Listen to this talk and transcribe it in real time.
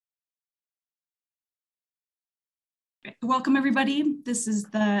Welcome, everybody. This is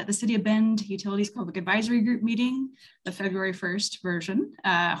the City of Bend Utilities Public Advisory Group meeting, the February 1st version.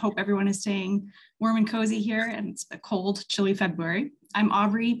 Hope everyone is staying warm and cozy here, and it's a cold, chilly February. I'm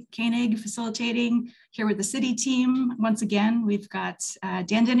Aubrey Koenig, facilitating here with the city team. Once again, we've got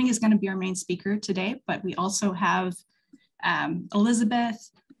Dan Denning is going to be our main speaker today, but we also have Elizabeth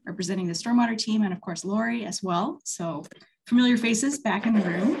representing the stormwater team, and of course, Lori as well. So familiar faces back in the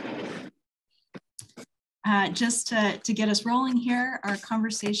room. Just to get us rolling here, our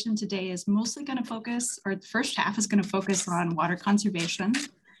conversation today is mostly going to focus, or the first half is going to focus on water conservation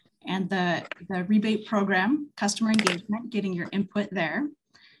and the rebate program, customer engagement, getting your input there.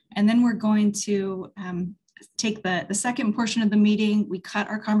 And then we're going to take the second portion of the meeting. We cut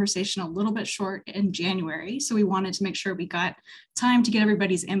our conversation a little bit short in January, so we wanted to make sure we got time to get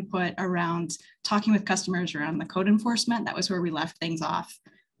everybody's input around talking with customers around the code enforcement. That was where we left things off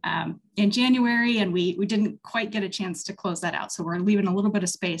in January, and we didn't quite get a chance to close that out. So we're leaving a little bit of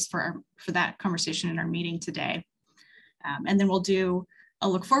space for that conversation in our meeting today. And then we'll do a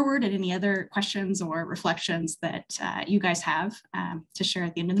look forward at any other questions or reflections that you guys have to share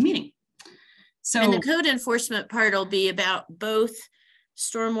at the end of the meeting. So, and the code enforcement part will be about both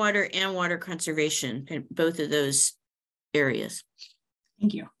stormwater and water conservation in both of those areas.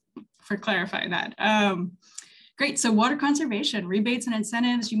 Thank you for clarifying that. Great, so water conservation, rebates and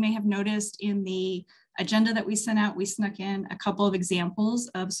incentives. You may have noticed in the agenda that we sent out, we snuck in a couple of examples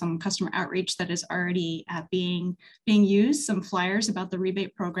of some customer outreach that is already being used, some flyers about the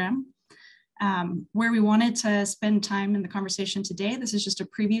rebate program. Where we wanted to spend time in the conversation today, this is just a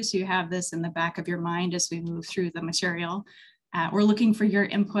preview, so you have this in the back of your mind as we move through the material. We're looking for your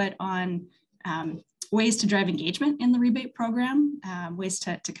input on ways to drive engagement in the rebate program, ways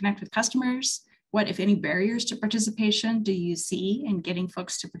to connect with customers. What, if any, barriers to participation do you see in getting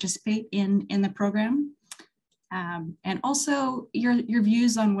folks to participate in the program? And also your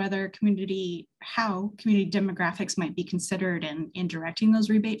views on how community demographics might be considered in directing those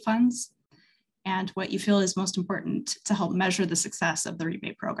rebate funds, and what you feel is most important to help measure the success of the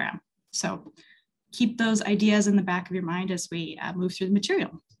rebate program. So keep those ideas in the back of your mind as we move through the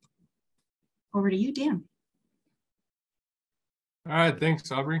material. Over to you, Dan. All right,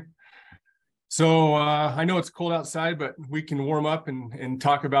 thanks, Aubrey. So I know it's cold outside, but we can warm up and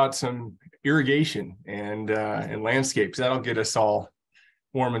talk about some irrigation and landscapes. That'll get us all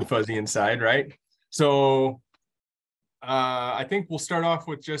warm and fuzzy inside, right? So I think we'll start off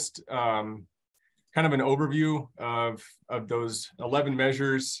with just kind of an overview of those 11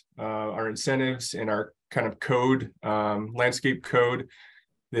 measures, our incentives, and our kind of code, landscape code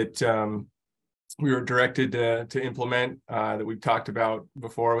that we were directed to implement, that we've talked about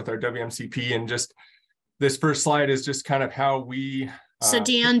before with our WMCP. And just this first slide is just kind of how we so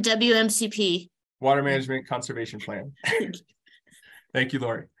Dan, WMCP, Water Management Conservation Plan. Thank you,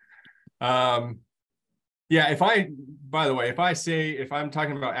 Lori. Yeah, by the way, if I'm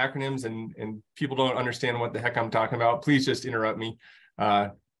talking about acronyms and people don't understand what the heck I'm talking about, please just interrupt me.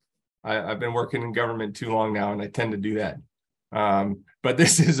 I've been working in government too long now, and I tend to do that. But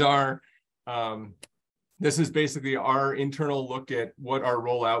this is basically our internal look at what our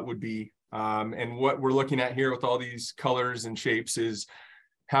rollout would be. And what we're looking at here with all these colors and shapes is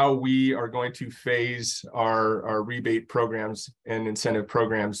how we are going to phase our rebate programs and incentive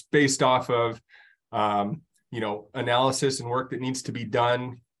programs based off of analysis and work that needs to be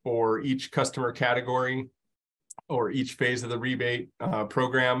done for each customer category or each phase of the rebate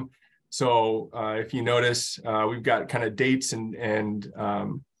program. So if you notice, we've got kind of dates and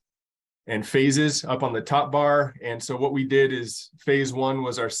phases up on the top bar. And so what we did is phase 1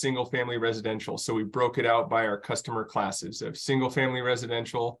 was our single family residential. So we broke it out by our customer classes of single family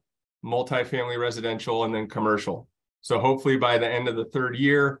residential, multifamily residential, and then commercial. So hopefully by the end of the 3rd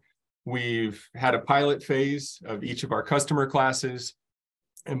year, we've had a pilot phase of each of our customer classes.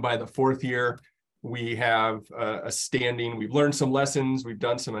 And by the 4th year, we have a standing, we've learned some lessons, we've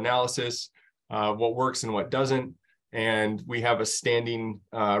done some analysis, what works and what doesn't. And we have a standing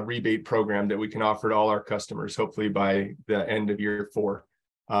rebate program that we can offer to all our customers, hopefully by the end of year 4.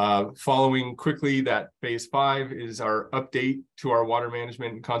 Following quickly, that phase 5 is our update to our water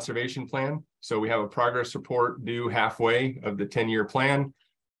management and conservation plan. So we have a progress report due halfway of the 10-year plan.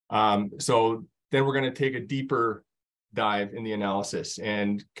 So then we're going to take a deeper dive in the analysis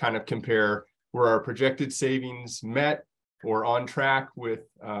and kind of compare where our projected savings met or on track with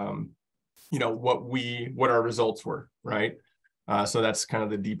what our results were, right? So that's kind of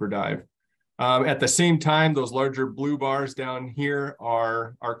the deeper dive. At the same time, those larger blue bars down here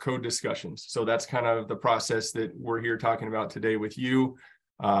are our code discussions. So that's kind of the process that we're here talking about today with you.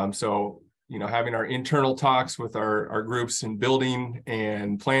 So having our internal talks with our groups in building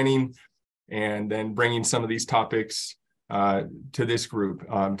and planning, and then bringing some of these topics to this group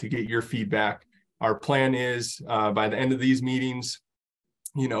to get your feedback. Our plan is by the end of these meetings,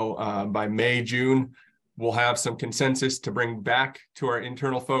 by May, June, we'll have some consensus to bring back to our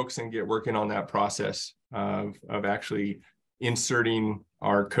internal folks and get working on that process of actually inserting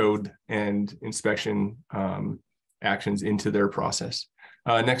our code and inspection actions into their process.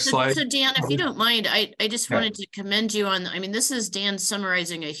 Next slide. So Dan, if you don't mind, I just wanted to commend you on, I mean, this is Dan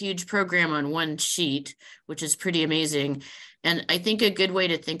summarizing a huge program on one sheet, which is pretty amazing. And I think a good way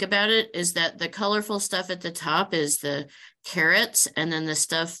to think about it is that the colorful stuff at the top is the carrots, and then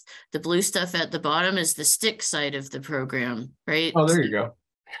the blue stuff at the bottom is the stick side of the program, right? Oh, there you go.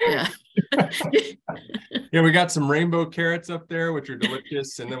 Yeah. Yeah, we got some rainbow carrots up there, which are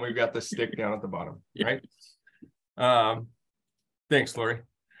delicious. And then we've got the stick down at the bottom, right? Thanks, Lori.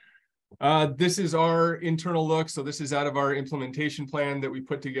 This is our internal look. So this is out of our implementation plan that we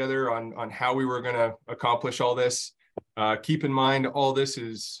put together on how we were going to accomplish all this. Keep in mind, all this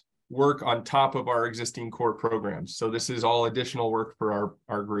is work on top of our existing core programs. So this is all additional work for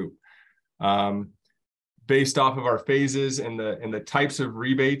our group. Based off of our phases and the types of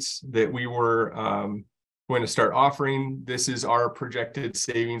rebates that we were going to start offering, this is our projected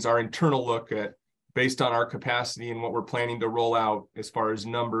savings, our internal look at based on our capacity and what we're planning to roll out as far as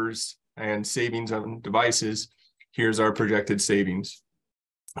numbers and savings on devices. Here's our projected savings.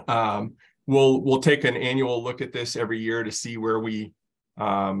 We'll take an annual look at this every year to see where we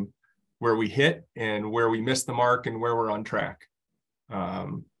hit and where we missed the mark and where we're on track.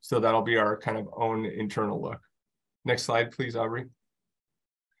 So that'll be our kind of own internal look. Next slide, please, Aubrey.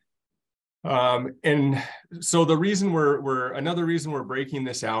 And so the reason another reason we're breaking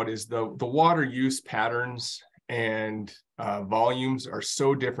this out is the water use patterns and volumes are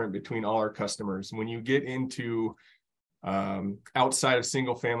so different between all our customers. When you get into outside of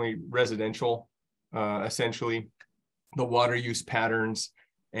single family residential, essentially the water use patterns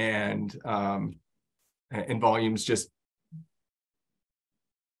and volumes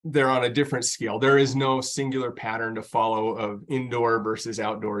they're on a different scale. There is no singular pattern to follow of indoor versus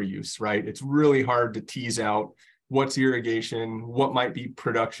outdoor use, right? It's really hard to tease out what's irrigation, what might be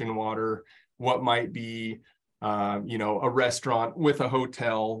production water, what might be, a restaurant with a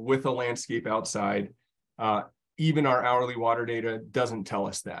hotel, with a landscape outside. Even our hourly water data doesn't tell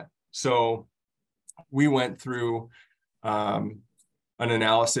us that. So we went through an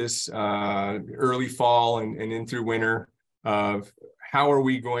analysis early fall and in through winter of how are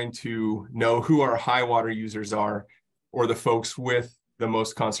we going to know who our high water users are, or the folks with the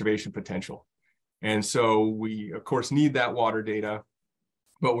most conservation potential. And so we, of course, need that water data,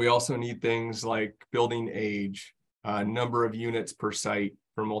 but we also need things like building age, number of units per site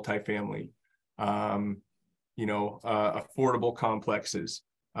for multifamily, affordable complexes.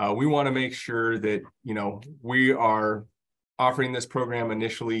 We want to make sure that, we are offering this program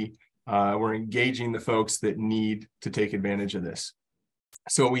initially, we're engaging the folks that need to take advantage of this.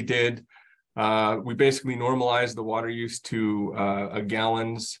 So we did, we basically normalized the water use to a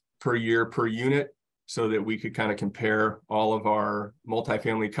gallons per year per unit so that we could kind of compare all of our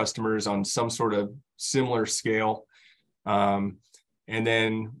multifamily customers on some sort of similar scale. And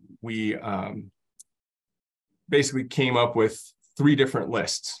then we basically came up with 3 different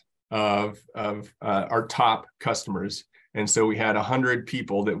lists of our top customers. And so we had 100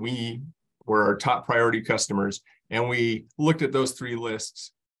 people that we were our top priority customers. And we looked at those 3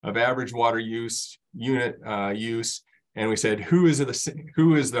 lists of average water use, unit use, and we said, who is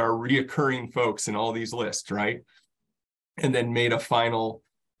our reoccurring folks in all these lists, right? And then made a final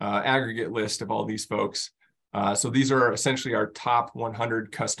aggregate list of all these folks. So these are essentially our top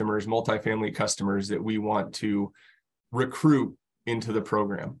 100 customers, multifamily customers that we want to recruit into the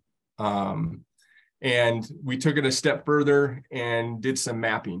program. And we took it a step further and did some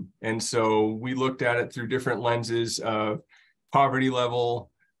mapping. And so we looked at it through different lenses of poverty level,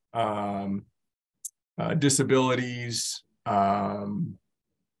 disabilities.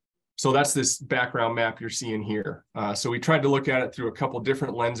 So that's this background map you're seeing here. So we tried to look at it through a couple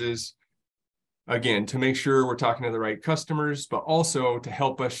different lenses, again, to make sure we're talking to the right customers, but also to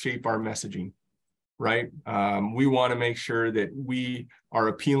help us shape our messaging, right? We want to make sure that we are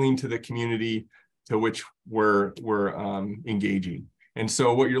appealing to the community to which we're engaging. And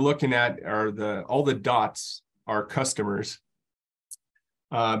so what you're looking at are all the dots are customers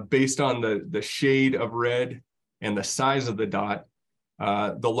based on the shade of red and the size of the dot.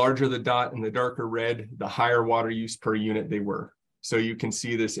 The larger the dot and the darker red, the higher water use per unit they were. So you can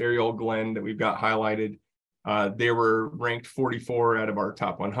see this Ariel Glen that we've got highlighted. They were ranked 44 out of our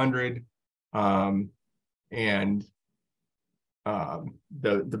top 100. And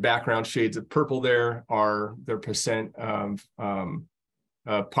the background shades of purple there are their percent of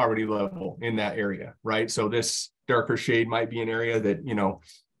poverty level in that area, right? So this darker shade might be an area that, you know,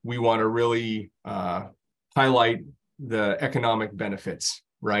 we want to really highlight the economic benefits,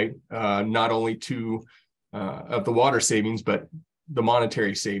 right? Not only to of the water savings, but the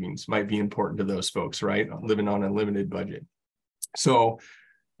monetary savings might be important to those folks, right? Living on a limited budget. So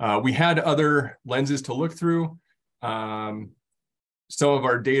we had other lenses to look through. Some of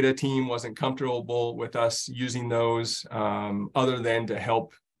our data team wasn't comfortable with us using those other than to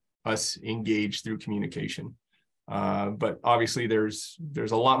help us engage through communication. But obviously there's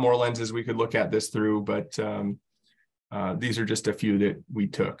a lot more lenses we could look at this through, but these are just a few that we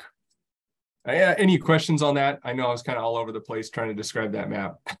took. Any questions on that? I know I was kind of all over the place trying to describe that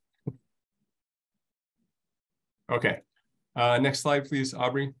map. Okay, next slide, please,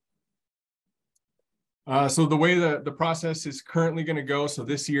 Aubrey. So the way the process is currently going to go, so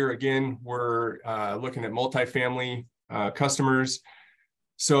this year, again, we're looking at multifamily customers.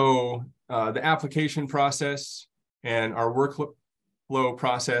 So the application process and our workflow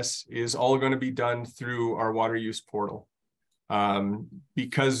process is all going to be done through our water use portal.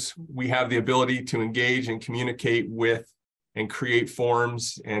 Because we have the ability to engage and communicate with and create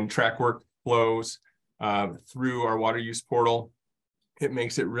forms and track workflows through our water use portal, it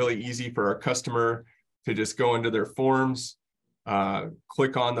makes it really easy for our customer to just go into their forms,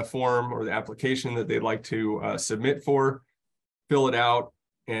 click on the form or the application that they'd like to submit for, fill it out,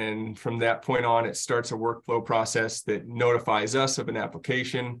 and from that point on, it starts a workflow process that notifies us of an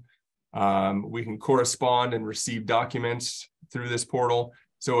application. We can correspond and receive documents through this portal.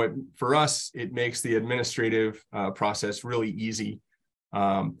 So for us, it makes the administrative process really easy.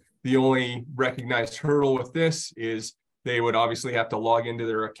 The only recognized hurdle with this is they would obviously have to log into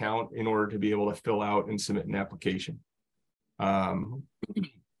their account in order to be able to fill out and submit an application.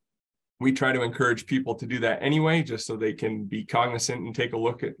 We try to encourage people to do that anyway, just so they can be cognizant and take a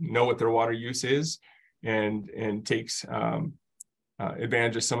look at, know what their water use is, and takes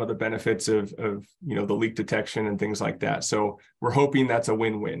advantage of some of the benefits of you know, the leak detection and things like that. So we're hoping that's a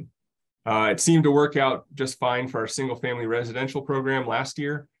win-win. It seemed to work out just fine for our single family residential program last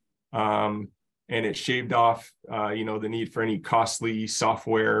year. And it shaved off, you know, the need for any costly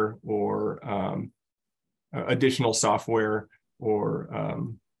software or additional software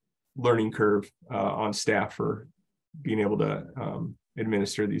or learning curve on staff for being able to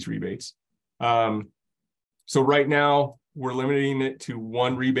administer these rebates. So right now, we're limiting it to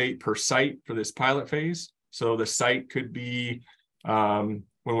 1 rebate per site for this pilot phase. So the site could be, when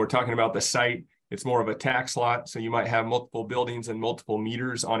we're talking about the site, it's more of a tax lot. So you might have multiple buildings and multiple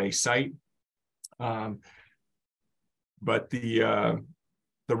meters on a site. But the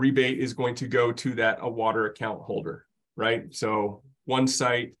rebate is going to go to a water account holder, right? So 1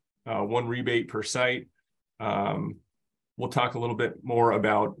 site, 1 rebate per site. We'll talk a little bit more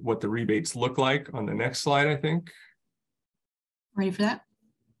about what the rebates look like on the next slide, I think. Ready for that?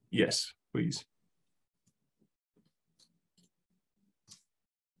 Yes, please.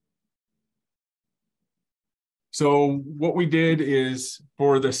 So what we did is,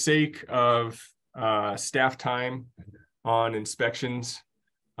 for the sake of staff time on inspections,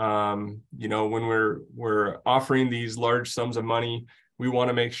 you know, when we're offering these large sums of money, we want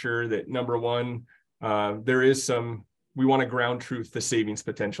to make sure that, number one, we want to ground truth the savings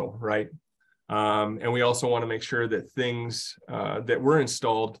potential, right? And we also want to make sure that things that were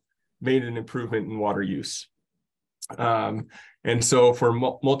installed made an improvement in water use. And so for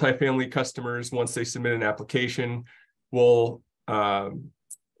multifamily customers, once they submit an application, we'll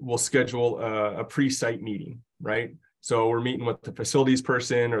schedule a pre-site meeting, right? So we're meeting with the facilities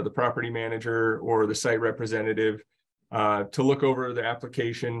person or the property manager or the site representative to look over the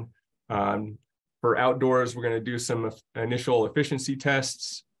application. For outdoors, we're going to do some initial efficiency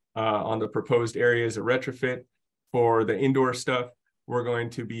tests on the proposed areas of retrofit. For the indoor stuff, we're going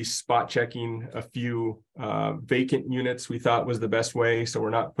to be spot checking a few vacant units we thought was the best way, so we're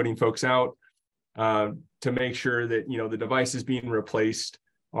not putting folks out, to make sure that, you know, the devices being replaced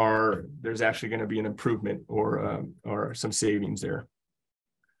there's actually going to be an improvement or some savings there.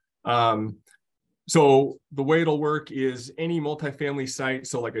 So the way it'll work is any multifamily site,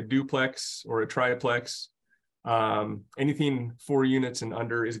 so like a duplex or a triplex, anything 4 units and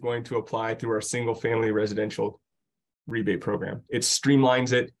under is going to apply through our single family residential rebate program. It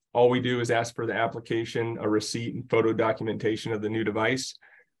streamlines it. All we do is ask for the application, a receipt, and photo documentation of the new device.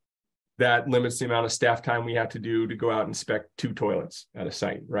 That limits the amount of staff time we have to do to go out and inspect 2 toilets at a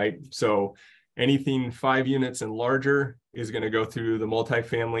site, right? So Anything 5 units and larger is going to go through the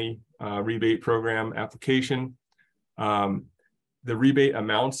multifamily rebate program application. The rebate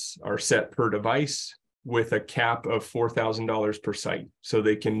amounts are set per device with a cap of $4,000 per site. So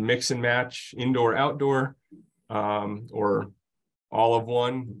they can mix and match indoor, outdoor, or all of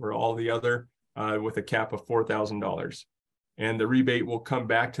one or all the other with a cap of $4,000. And the rebate will come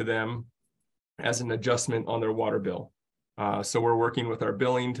back to them as an adjustment on their water bill. So we're working with our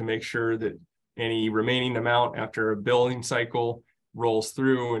billing to make sure that any remaining amount after a billing cycle rolls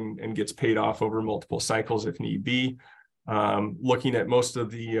through and gets paid off over multiple cycles if need be. Looking at most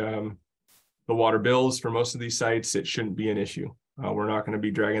of the water bills for most of these sites, it shouldn't be an issue. We're not going to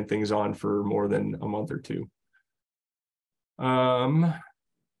be dragging things on for more than a month or two.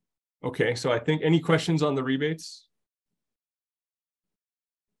 Okay, so I think any questions on the rebates?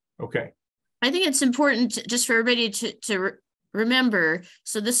 Okay. I think it's important just for everybody to remember.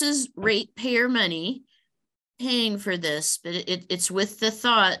 So this is ratepayer money paying for this, but it's with the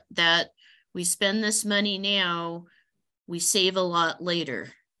thought that we spend this money now, we save a lot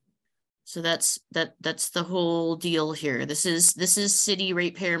later. So that's the whole deal here. This is city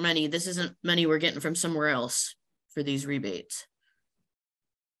ratepayer money. This isn't money we're getting from somewhere else for these rebates.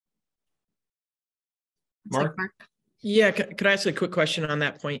 Mark? Yeah, could I ask a quick question on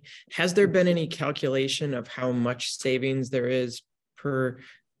that point? Has there been any calculation of how much savings there is per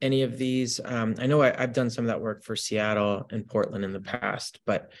any of these? I know I've done some of that work for Seattle and Portland in the past,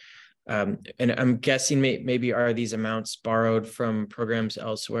 but and I'm guessing maybe are these amounts borrowed from programs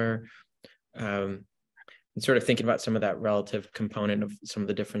elsewhere? And sort of thinking about some of that relative component of some of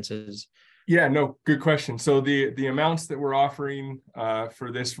the differences. Yeah, no, good question. So the amounts that we're offering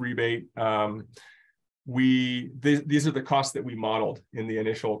for this rebate, these are the costs that we modeled in the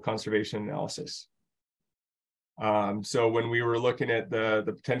initial conservation analysis. So when we were looking at the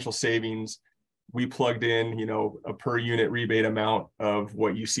potential savings, we plugged in, a per unit rebate amount of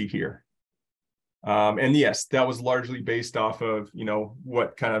what you see here. And yes, that was largely based off of,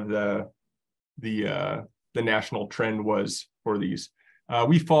 what kind of the national trend was for these.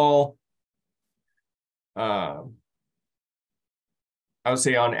 We fall, I would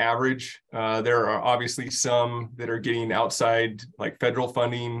say on average, there are obviously some that are getting outside like federal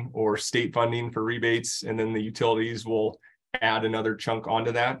funding or state funding for rebates, and then the utilities will add another chunk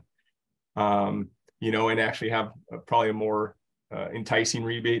onto that, and actually have probably a more enticing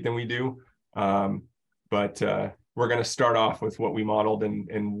rebate than we do. But we're going to start off with what we modeled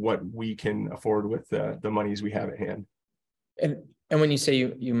and what we can afford with the monies we have at hand. And when you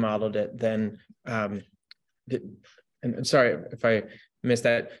say you modeled it, then and sorry if I missed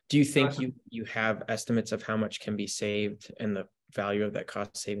that. Do you think you have estimates of how much can be saved and the value of that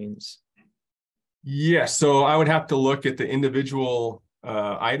cost savings? Yes. So I would have to look at the individual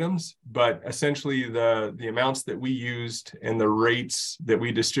items, but essentially the amounts that we used and the rates that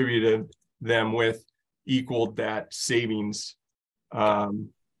we distributed them with equaled that savings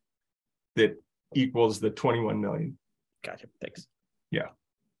that equals the 21 million. Gotcha. Thanks. Yeah.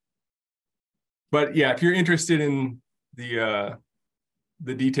 But yeah, if you're interested in the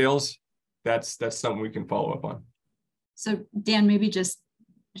details, that's something we can follow up on. So Dan, maybe just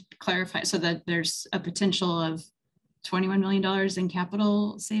clarify so that there's a potential of $21 million in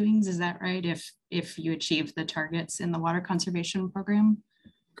capital savings. Is that right? If you achieve the targets in the water conservation program?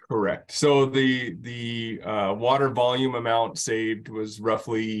 Correct. So the water volume amount saved was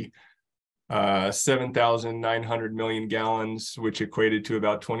roughly 7,900 million gallons, which equated to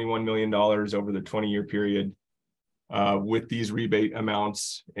about $21 million over the 20-year period. With these rebate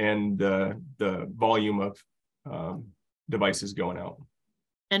amounts and the volume of devices going out.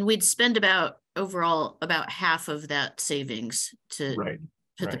 And we'd spend about half of that savings to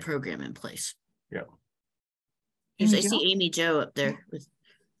put the program in place. Yeah. I see Amy Jo up there.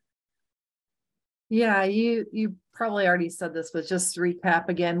 Yeah, you probably already said this, but just to recap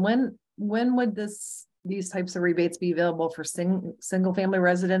again, when would these types of rebates be available for single family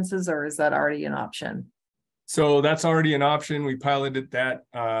residences, or is that already an option? So that's already an option. We piloted that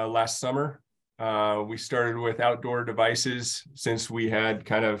last summer. We started with outdoor devices since we had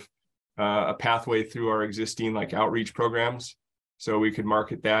kind of a pathway through our existing outreach programs. So we could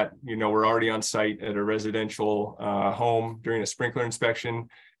market that. We're already on site at a residential home during a sprinkler inspection.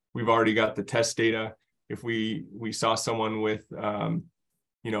 We've already got the test data. If we saw someone with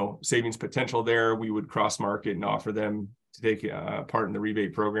savings potential there, we would cross market and offer them to take part in the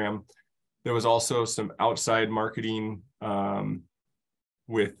rebate program. There was also some outside marketing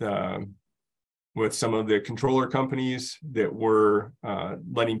with some of the controller companies that were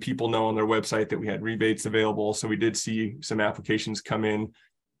letting people know on their website that we had rebates available. So we did see some applications come in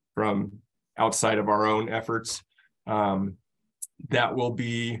from outside of our own efforts. That will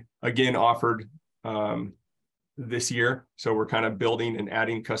be again offered this year. So we're kind of building and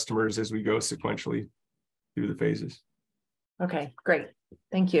adding customers as we go sequentially through the phases. Okay, great.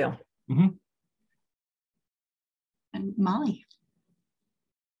 Thank you. Mm-hmm. And Molly.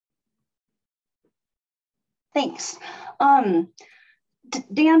 Thanks.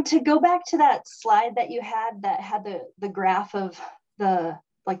 Dan, to go back to that slide that you had that had the graph of the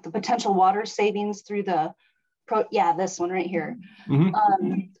potential water savings through this one right here.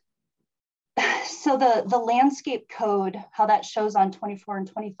 Mm-hmm. So the landscape code, how that shows on 24 and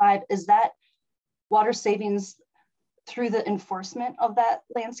 25, is that water savings through the enforcement of that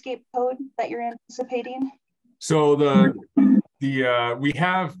landscape code that you're anticipating? So we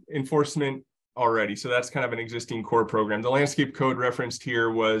have enforcement already. So that's kind of an existing core program. The landscape code referenced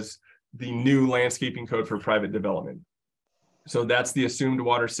here was the new landscaping code for private development. So that's the assumed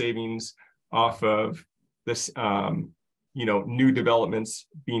water savings off of this, new developments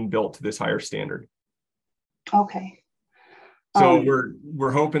being built to this higher standard. Okay. So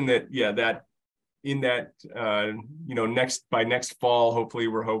we're hoping that, that in that, by next fall, hopefully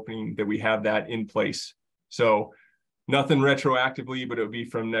we're hoping that we have that in place. So nothing retroactively, but it would be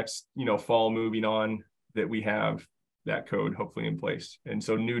from next, fall moving on that we have that code hopefully in place. And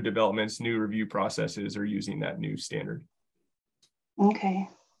so new developments, new review processes are using that new standard. Okay.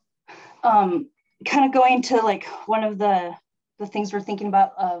 Kind of going to like one of the things we're thinking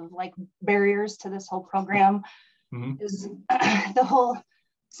about of like barriers to this whole program is the whole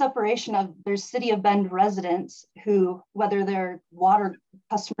separation of there's City of Bend residents who, whether they're water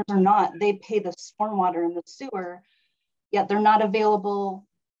customers or not, they pay the stormwater and the sewer, yet they're not available.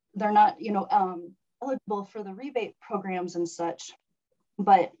 They're not, eligible for the rebate programs and such.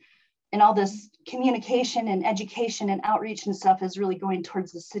 But and all this communication and education and outreach and stuff is really going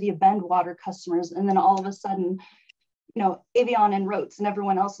towards the City of Bend water customers. And then all of a sudden, Avion and Rotes and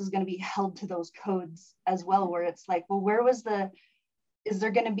everyone else is going to be held to those codes as well, where it's like, well, is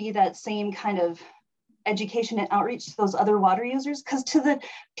there going to be that same kind of education and outreach to those other water users? Because to the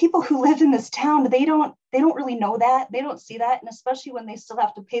people who live in this town, they don't really know that. They don't see that. And especially when they still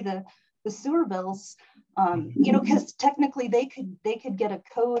have to pay the sewer bills, because technically they could get a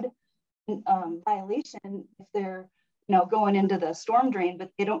code violation if they're going into the storm drain,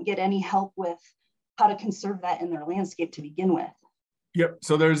 but they don't get any help with how to conserve that in their landscape to begin with. Yep.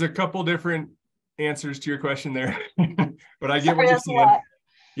 So there's a couple different answers to your question there, but I get what you're saying.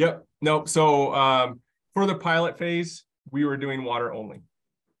 Yep. No. So for the pilot phase, we were doing water only,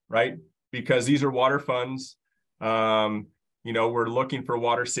 right? Because these are water funds. We're looking for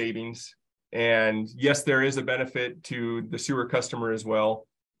water savings, and yes, there is a benefit to the sewer customer as well.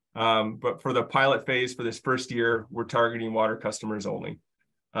 But for the pilot phase for this first year, we're targeting water customers only.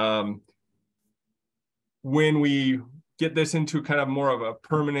 When we get this into kind of more of a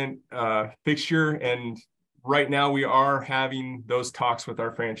permanent fixture, and right now we are having those talks with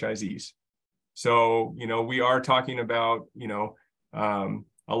our franchisees. So, we are talking about,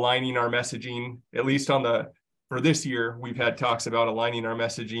 aligning our messaging, at least for this year, we've had talks about aligning our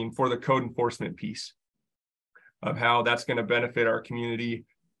messaging for the code enforcement piece of how that's going to benefit our community.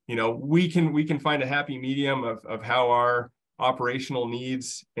 We can find a happy medium of how our operational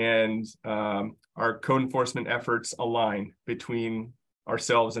needs and our code enforcement efforts align between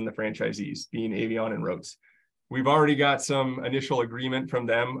ourselves and the franchisees, being Avion and Rotes. We've already got some initial agreement from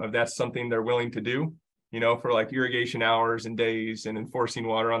them of that's something they're willing to do, for like irrigation hours and days and enforcing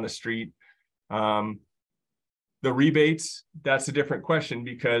water on the street. The rebates, that's a different question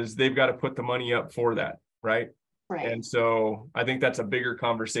because they've got to put the money up for that, right? Right. And so I think that's a bigger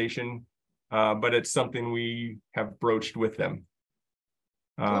conversation, but it's something we have broached with them.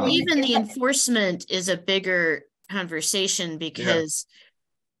 Well, even the enforcement is a bigger conversation because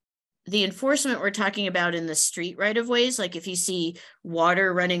the enforcement we're talking about in the street right of ways, like if you see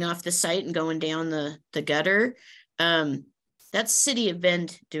water running off the site and going down the gutter, that's City of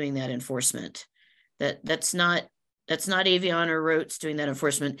Bend doing that enforcement. That's not Avion or Rotes doing that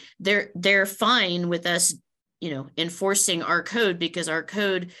enforcement. They're fine with us, enforcing our code because our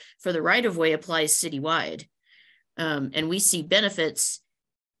code for the right of way applies citywide, and we see benefits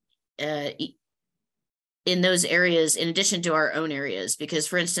in those areas in addition to our own areas. Because,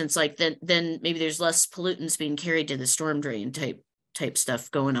 for instance, like then maybe there's less pollutants being carried to the storm drain type stuff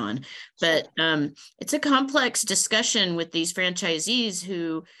going on. But it's a complex discussion with these franchisees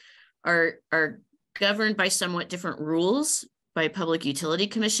who are governed by somewhat different rules by Public Utility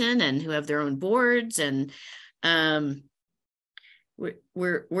Commission and who have their own boards, and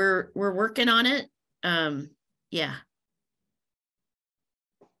we're working on it. Yeah.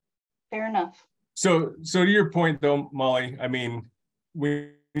 Fair enough. So to your point though, Molly, I mean,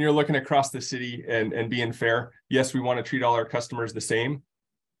 when you're looking across the city and being fair, yes, we want to treat all our customers the same,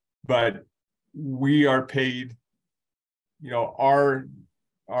 but we are paid, our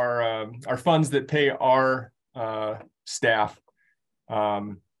funds that pay our staff,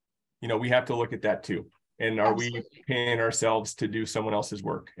 we have to look at that too. And are we paying ourselves to do someone else's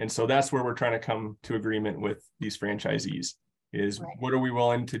work? And so that's where we're trying to come to agreement with these franchisees is right. What are we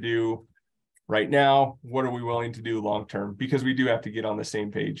willing to do right now? What are we willing to do long-term? Because we do have to get on the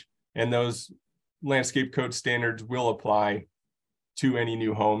same page. And those landscape code standards will apply to any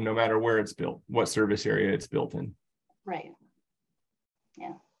new home, no matter where it's built, what service area it's built in. Right.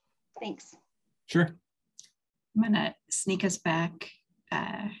 Yeah. Thanks. Sure. I'm gonna sneak us back.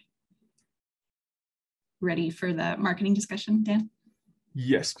 Ready for the marketing discussion, Dan?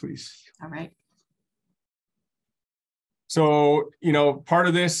 Yes, please. All right. So, part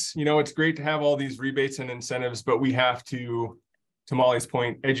of this, it's great to have all these rebates and incentives, but we have to Molly's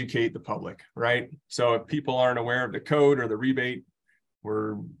point, educate the public, right? So if people aren't aware of the code or the rebate,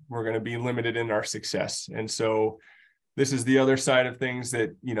 we're going to be limited in our success. And so this is the other side of things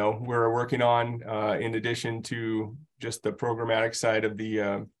that, we're working on in addition to just the programmatic side of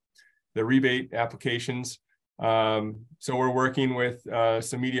the rebate applications. So we're working with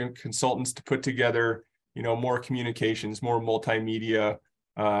some media consultants to put together, more communications, more multimedia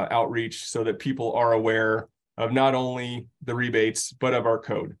outreach so that people are aware of not only the rebates, but of our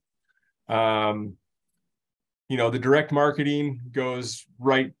code. The direct marketing goes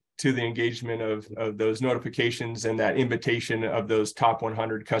right to the engagement of those notifications and that invitation of those top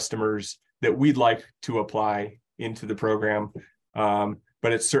 100 customers that we'd like to apply into the program.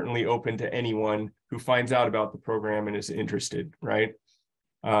 But it's certainly open to anyone who finds out about the program and is interested, right?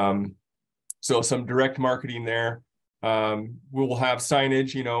 So some direct marketing there. We'll have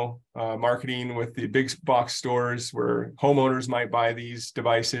signage, marketing with the big box stores where homeowners might buy these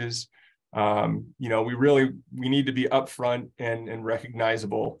devices. We need to be upfront and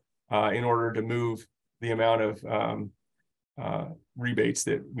recognizable in order to move the amount of rebates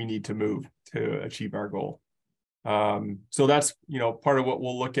that we need to move to achieve our goal. So that's, part of what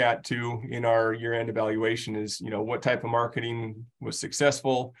we'll look at too in our year-end evaluation is, what type of marketing was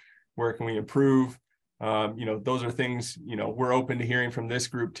successful, where can we improve? Those are things, we're open to hearing from this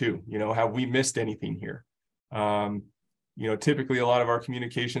group too. Have we missed anything here? Typically a lot of our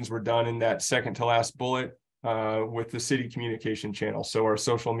communications were done in that second to last bullet with the city communication channel. So our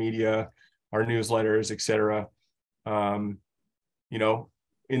social media, our newsletters, et cetera.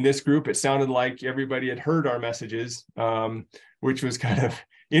 In this group, it sounded like everybody had heard our messages, which was kind of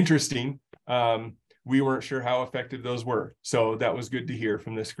interesting. We weren't sure how effective those were. So that was good to hear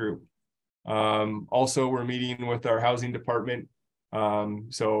from this group. Also, we're meeting with our housing department.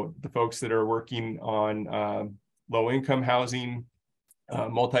 So the folks that are working on low-income housing,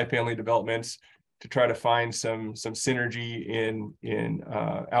 multifamily developments, to try to find some synergy in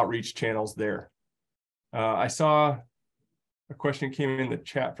outreach channels there. I saw a question came in the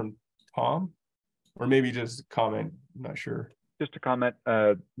chat from Tom, or maybe just a comment. I'm not sure. Just a comment.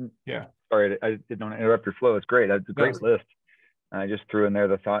 Yeah. Sorry, I didn't want to interrupt your flow. It's great. That's a great list. I just threw in there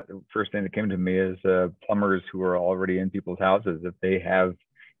the first thing that came to me is plumbers who are already in people's houses. If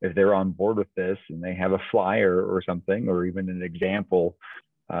they're on board with this and they have a flyer or something, or even an example,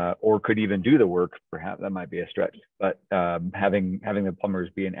 or could even do the work, perhaps that might be a stretch. But having the plumbers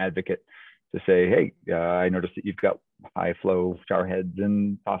be an advocate to say, hey, I noticed that you've got high flow shower heads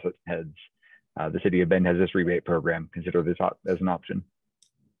and faucet heads. The city of Bend has this rebate program. Consider this as an option.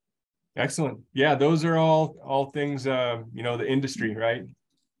 Excellent. Yeah, those are all things, the industry, right?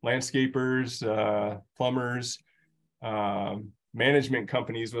 Landscapers, plumbers, management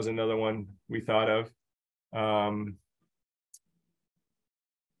companies was another one we thought of.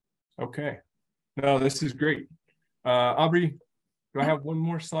 Okay. No, this is great. Aubrey, do I have one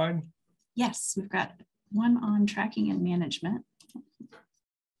more slide? Yes, we've got one on tracking and management. Here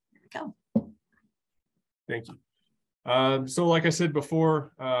we go. Thank you. So like I said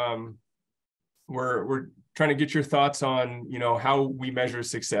before, we're trying to get your thoughts on, how we measure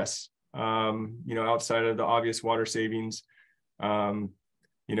success, outside of the obvious water savings.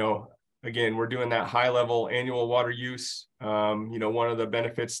 Again, we're doing that high level annual water use. One of the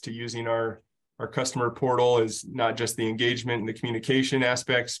benefits to using our customer portal is not just the engagement and the communication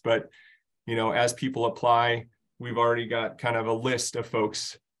aspects, but, as people apply, we've already got kind of a list of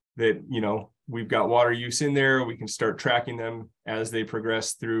folks that, we've got water use in there. We can start tracking them as they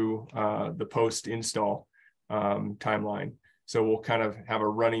progress through the post install timeline. So we'll kind of have a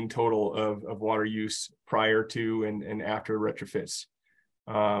running total of water use prior to and after retrofits.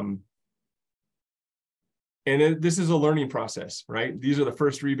 this is a learning process, right? These are the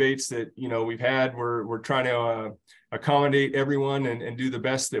first rebates that, you know, we've had. We're trying to accommodate everyone and do the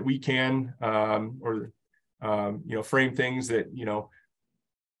best that we can, you know, frame things that, you know,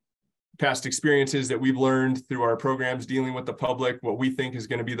 past experiences that we've learned through our programs dealing with the public, what we think is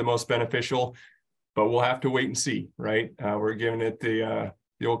going to be the most beneficial, but we'll have to wait and see, right? We're giving it the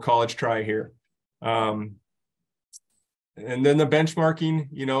old college try here. And then the benchmarking,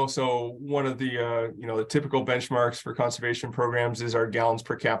 you know, so one of the, you know, the typical benchmarks for conservation programs is our gallons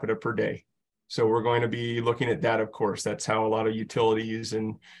per capita per day. So we're going to be looking at that, of course. That's how a lot of utilities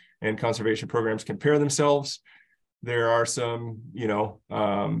and conservation programs compare themselves. There are some, you know,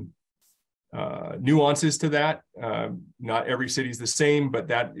 nuances to that. Not every city is the same, but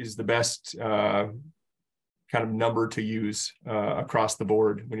that is the best kind of number to use across the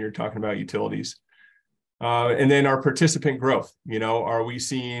board when you're talking about utilities. And then our participant growth, you know, are we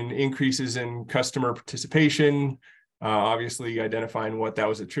seeing increases in customer participation? Obviously identifying what that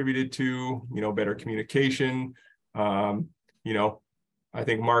was attributed to, you know, better communication. You know, I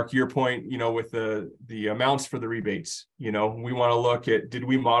think, Mark, your point, you know, with the amounts for the rebates, you know, we want to look at, did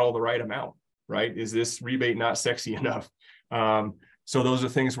we model the right amount, right? Is this rebate not sexy enough? So those are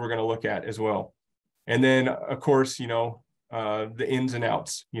things we're going to look at as well. And then, of course, you know, the ins and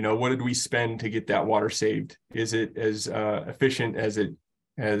outs, you know, what did we spend to get that water saved? Is it as efficient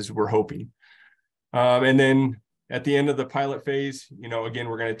as we're hoping? And then at the end of the pilot phase, you know, again,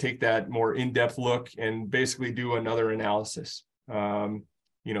 we're going to take that more in-depth look and basically do another analysis,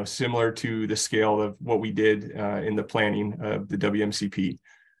 you know, similar to the scale of what we did in the planning of the WMCP.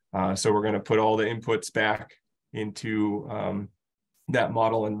 So we're going to put all the inputs back into that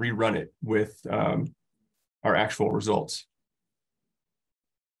model and rerun it with our actual results.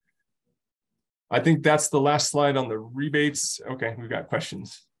 I think that's the last slide on the rebates. Okay, we've got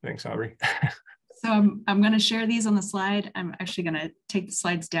questions. Thanks, Aubrey. So I'm going to share these on the slide. I'm actually going to take the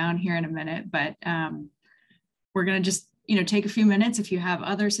slides down here in a minute, but we're going to just, you know, take a few minutes. If you have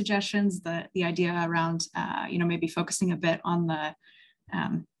other suggestions, the idea around, you know, maybe focusing a bit on the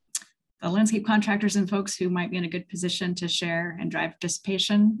landscape contractors and folks who might be in a good position to share and drive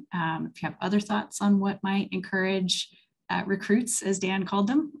participation. If you have other thoughts on what might encourage recruits, as Dan called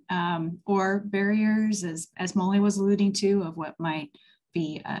them, or barriers, as Molly was alluding to, of what might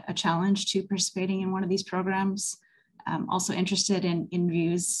be a challenge to participating in one of these programs. Also interested in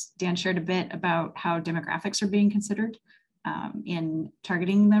views. Dan shared a bit about how demographics are being considered in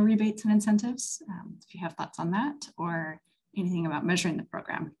targeting the rebates and incentives. If you have thoughts on that or anything about measuring the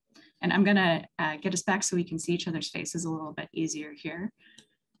program. And I'm gonna get us back so we can see each other's faces a little bit easier here.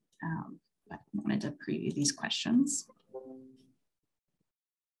 But I wanted to preview these questions.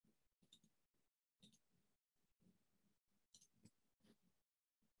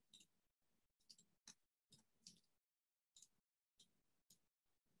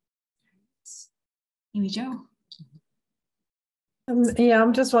 Amy Jo. Yeah,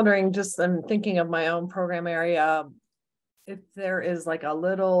 I'm just wondering, I'm thinking of my own program area. If there is like a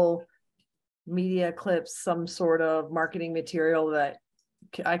little media clips, some sort of marketing material that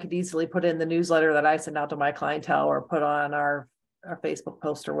I could easily put in the newsletter that I send out to my clientele or put on our Facebook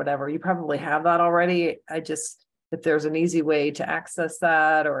post or whatever. You probably have that already. If there's an easy way to access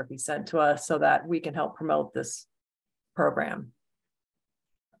that or be sent to us so that we can help promote this program.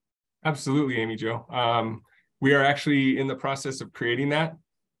 Absolutely, Amy Jo. We are actually in the process of creating that.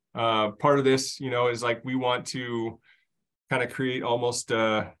 Part of this, you know, is like we want to kind of create almost,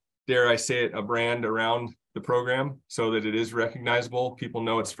 dare I say it, a brand around the program so that it is recognizable. People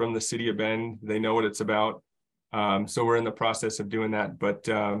know it's from the city of Bend. They know what it's about. So we're in the process of doing that, but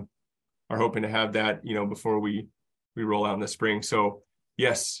are hoping to have that, you know, before we roll out in the spring. So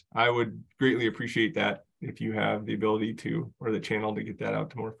yes, I would greatly appreciate that if you have the ability to, or the channel to get that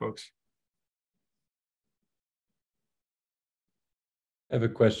out to more folks. I have a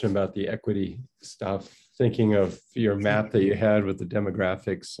question about the equity stuff. Thinking of your map that you had with the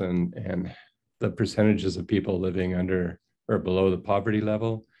demographics and the percentages of people living under or below the poverty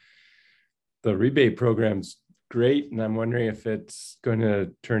level. The rebate program's great, and I'm wondering if it's going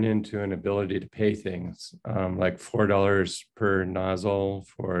to turn into an ability to pay things, like $4 per nozzle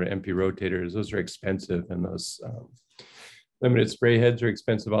for MP rotators. Those are expensive, and those limited spray heads are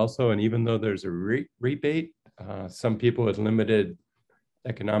expensive also. And even though there's a rebate, some people with limited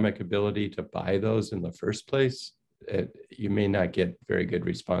economic ability to buy those in the first place, you may not get very good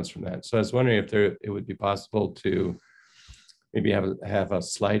response from that. So I was wondering if it would be possible to maybe have a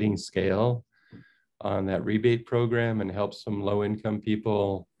sliding scale on that rebate program and help some low-income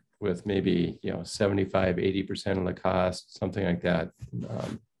people with maybe, you know, 75, 80% of the cost, something like that.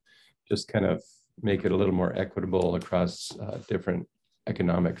 Just kind of make it a little more equitable across different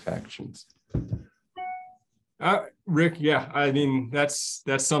economic factions. Rick, yeah, I mean, that's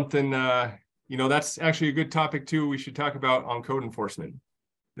something, you know, that's actually a good topic too. We should talk about on code enforcement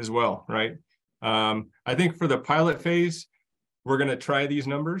as well, right? I think for the pilot phase, we're going to try these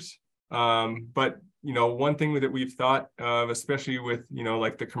numbers. But, you know, one thing that we've thought of, especially with, you know,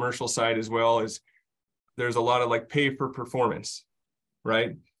 like the commercial side as well, is there's a lot of like pay for performance,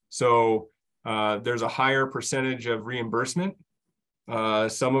 right? So there's a higher percentage of reimbursement.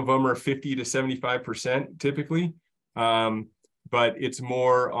 Some of them are 50 to 75% typically, but it's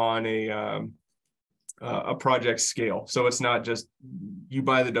more on a project scale. So it's not just you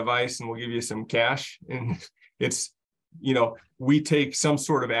buy the device and we'll give you some cash, and it's, you know, we take some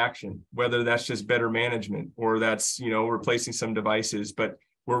sort of action, whether that's just better management or that's, you know, replacing some devices, but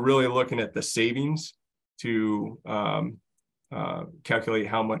we're really looking at the savings to calculate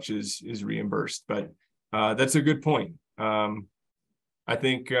how much is reimbursed. But that's a good point. I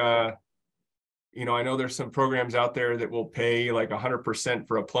think, you know, I know there's some programs out there that will pay like 100%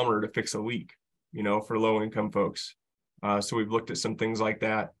 for a plumber to fix a leak, you know, for low income folks. So we've looked at some things like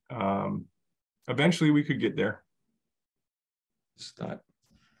that. Eventually we could get there.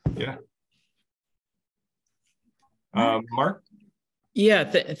 Yeah. Mark? Yeah,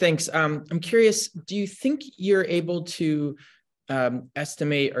 thanks. I'm curious, do you think you're able to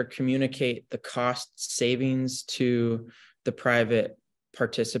estimate or communicate the cost savings to the private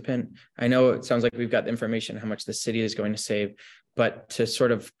participant? I know it sounds like we've got the information how much the city is going to save, but to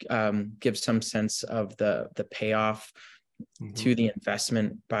sort of give some sense of the payoff to the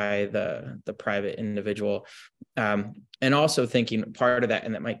investment by the private individual. And also thinking part of that,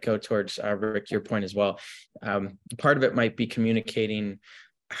 and that might go towards Rick, your point as well. Part of it might be communicating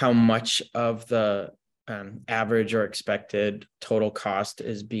how much of the average or expected total cost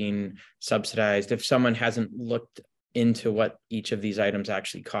is being subsidized. If someone hasn't looked into what each of these items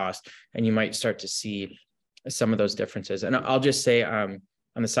actually cost, and you might start to see some of those differences. And I'll just say on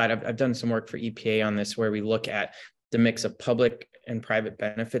the side, I've done some work for EPA on this, where we look at the mix of public and private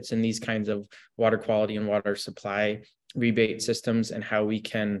benefits in these kinds of water quality and water supply rebate systems, and how we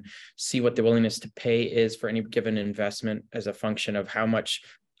can see what the willingness to pay is for any given investment as a function of how much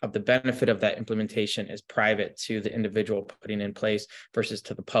of the benefit of that implementation is private to the individual putting in place versus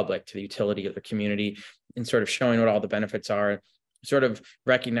to the public, to the utility of the community, and sort of showing what all the benefits are, sort of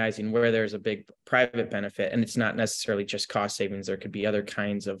recognizing where there's a big private benefit. And it's not necessarily just cost savings. There could be other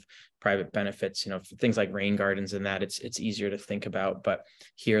kinds of private benefits, you know, things like rain gardens and that it's easier to think about. But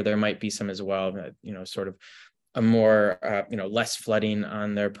here there might be some as well, you know, sort of a more, you know, less flooding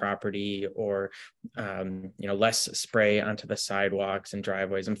on their property, or, you know, less spray onto the sidewalks and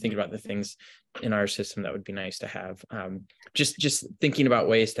driveways. I'm thinking about the things in our system that would be nice to have. Just thinking about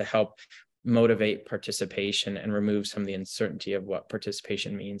ways to help motivate participation and remove some of the uncertainty of what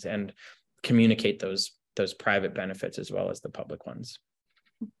participation means, and communicate those private benefits as well as the public ones.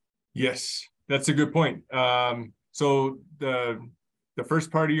 Yes, that's a good point. So the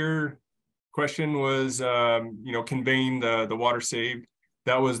first part of your question was, you know, conveying the water saved.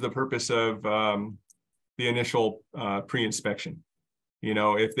 That was the purpose of the initial pre-inspection. You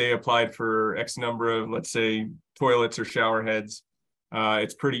know, if they applied for X number of, let's say, toilets or shower heads,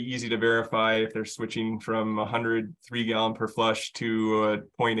 it's pretty easy to verify if they're switching from 100 3-gallon per flush to a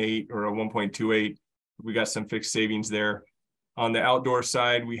 0.8 or a 1.28. We got some fixed savings there. On the outdoor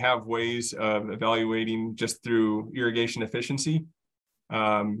side, we have ways of evaluating just through irrigation efficiency,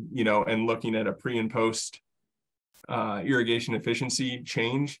 you know, and looking at a pre and post irrigation efficiency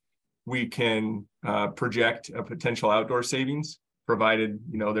change. We can project a potential outdoor savings, provided,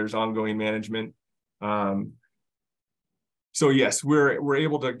 you know, there's ongoing management. So yes, we're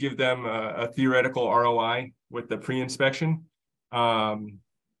able to give them a theoretical ROI with the pre-inspection. The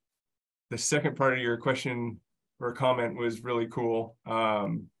second part of your question or comment was really cool. I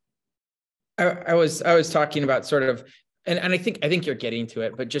was talking about sort of, and I think you're getting to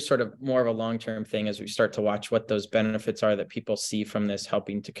it, but just sort of more of a long-term thing as we start to watch what those benefits are that people see from this,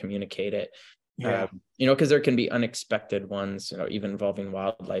 helping to communicate it. Yeah. You know, because there can be unexpected ones, you know, even involving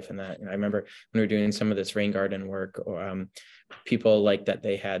wildlife and that. You know, I remember when we were doing some of this rain garden work, or people like that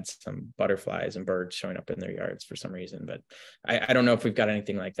they had some butterflies and birds showing up in their yards for some reason. But I don't know if we've got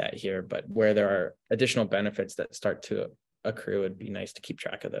anything like that here, but where there are additional benefits that start to accrue, it'd be nice to keep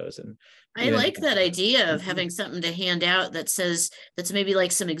track of those. And I like that idea of having something to hand out that says, that's maybe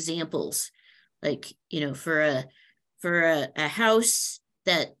like some examples, like, you know, for a house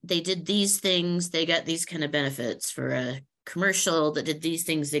that they did these things, they got these kind of benefits. For a commercial that did these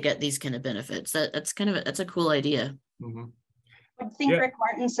things, they got these kind of benefits. That's a cool idea. Mm-hmm. I think Rick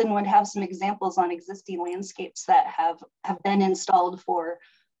Martinson would have some examples on existing landscapes that have been installed for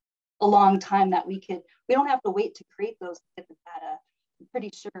a long time that we don't have to wait to create those to get the data. I'm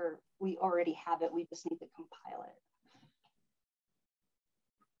pretty sure we already have it. We just need to compile it.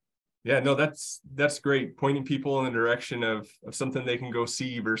 Yeah, no, that's great. Pointing people in the direction of something they can go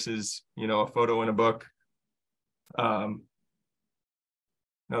see versus, you know, a photo in a book. No,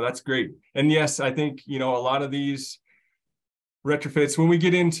 that's great. And yes, I think, you know, a lot of these retrofits, when we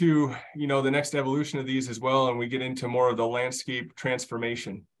get into, you know, the next evolution of these as well, and we get into more of the landscape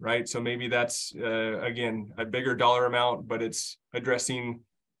transformation, right? So maybe that's, again, a bigger dollar amount, but it's addressing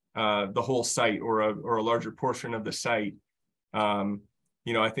the whole site or a larger portion of the site.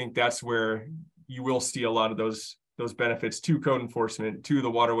 You know, I think that's where you will see a lot of those benefits to code enforcement, to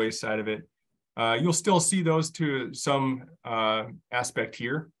the waterway side of it. You'll still see those to some aspect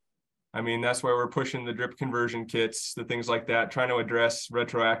here. I mean, that's why we're pushing the drip conversion kits, the things like that, trying to address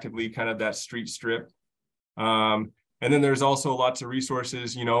retroactively kind of that street strip. And then there's also lots of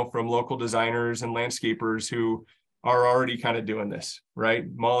resources, you know, from local designers and landscapers who are already kind of doing this, right?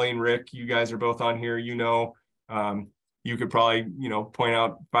 Molly and Rick, you guys are both on here, you know, you could probably, you know, point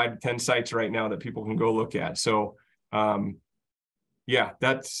out 5 to 10 sites right now that people can go look at. So, yeah,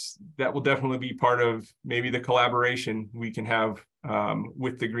 that will definitely be part of maybe the collaboration we can have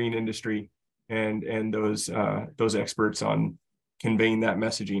with the green industry and those experts on conveying that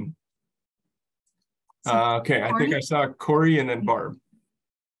messaging. Okay, I think I saw Corey and then Barb.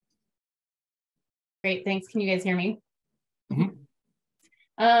 Great, thanks. Can you guys hear me? Mm-hmm.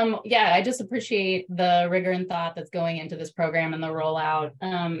 Yeah, I just appreciate the rigor and thought that's going into this program and the rollout.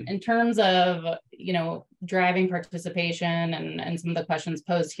 In terms of, you know, driving participation and some of the questions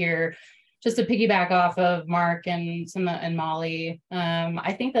posed here, just to piggyback off of Mark and Molly,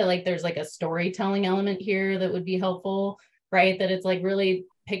 I think that like there's like a storytelling element here that would be helpful, right? That it's like really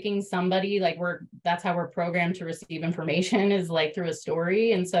picking somebody, like that's how we're programmed to receive information, is like through a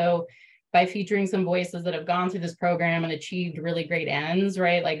story. And so by featuring some voices that have gone through this program and achieved really great ends,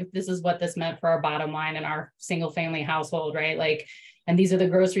 right? Like this is what this meant for our bottom line in our single family household, right? Like, and these are the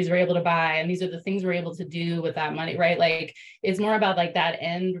groceries we're able to buy, and these are the things we're able to do with that money, right? Like it's more about like that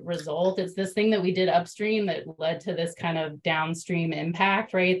end result. It's this thing that we did upstream that led to this kind of downstream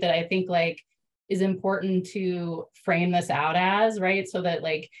impact, right? That I think like is important to frame this out as, right? So that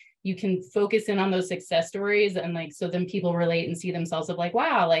like you can focus in on those success stories, and like, so then people relate and see themselves of like,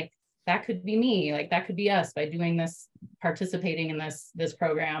 wow, like that could be me, like that could be us by doing this, participating in this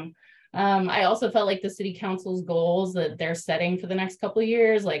program. I also felt like the city council's goals that they're setting for the next couple of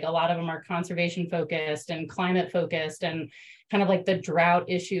years, like a lot of them are conservation focused and climate focused and kind of like the drought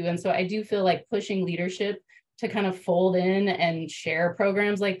issue. And so I do feel like pushing leadership to kind of fold in and share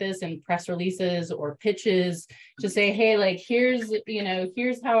programs like this and press releases or pitches to say, hey, like here's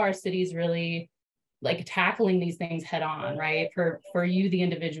how our city's really like tackling these things head on, right? For you, the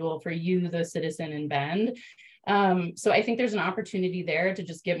individual, for you, the citizen in Bend. So I think there's an opportunity there to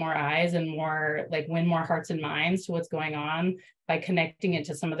just get more eyes and more like win more hearts and minds to what's going on by connecting it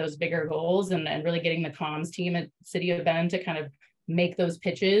to some of those bigger goals and really getting the comms team at City of Bend to kind of make those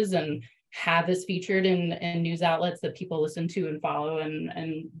pitches and have this featured in news outlets that people listen to and follow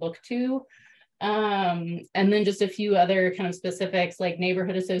and look to. And then just a few other kind of specifics like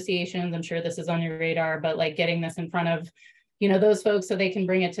neighborhood associations. I'm sure this is on your radar, but like getting this in front of, you know, those folks so they can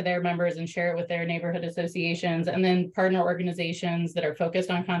bring it to their members and share it with their neighborhood associations, and then partner organizations that are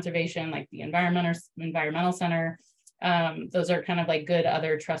focused on conservation, like the Environmental Center. Those are kind of like good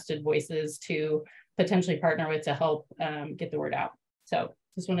other trusted voices to potentially partner with to help get the word out. So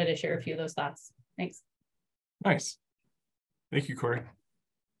just wanted to share a few of those thoughts. Thanks. Nice. Thank you, Corey.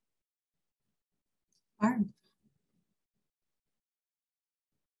 Barb.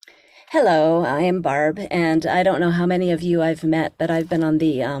 Hello, I am Barb, and I don't know how many of you I've met, but I've been on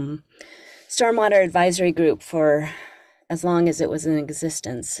the Stormwater Advisory Group for as long as it was in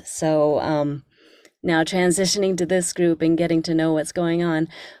existence. So now transitioning to this group and getting to know what's going on.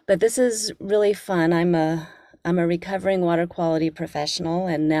 But this is really fun. I'm a recovering water quality professional,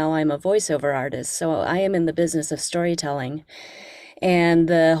 and now I'm a voiceover artist. So I am in the business of storytelling. And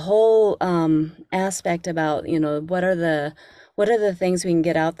the whole aspect about, you know, what are the things we can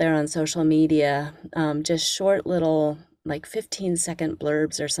get out there on social media, just short little like 15-second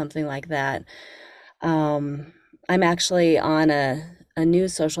blurbs or something like that. I'm actually on a new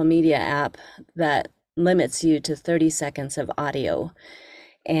social media app that limits you to 30 seconds of audio.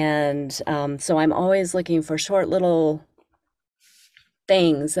 And so I'm always looking for short little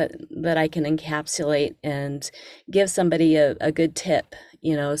things that I can encapsulate and give somebody a good tip,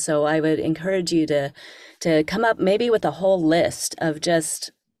 you know. So I would encourage you to come up maybe with a whole list of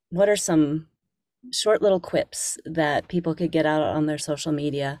just what are some short little quips that people could get out on their social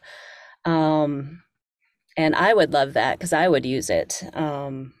media. And I would love that because I would use it.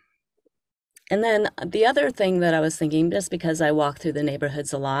 And then the other thing that I was thinking, just because I walk through the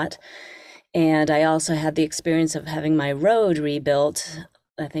neighborhoods a lot, and I also had the experience of having my road rebuilt,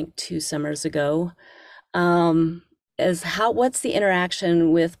 I think 2 summers ago, is what's the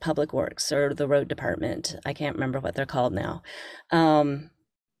interaction with Public Works or the road department? I can't remember what they're called now.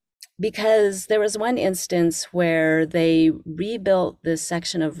 Because there was one instance where they rebuilt this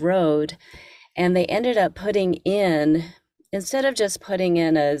section of road and they ended up putting in, instead of just putting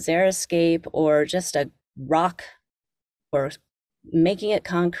in a xeriscape or just a rock or making it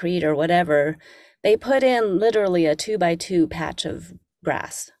concrete or whatever, they put in literally a 2x2 patch of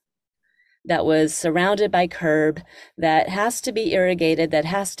grass that was surrounded by curb, that has to be irrigated, that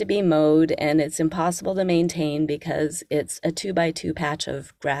has to be mowed, and it's impossible to maintain because it's a 2x2 patch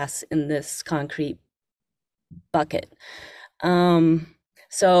of grass in this concrete bucket.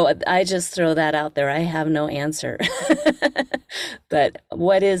 So I just throw that out there. I have no answer. But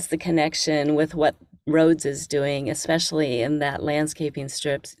what is the connection with what Roads is doing, especially in that landscaping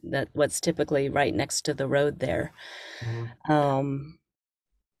strip, that what's typically right next to the road there?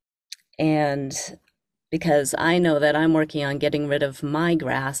 And because I know that I'm working on getting rid of my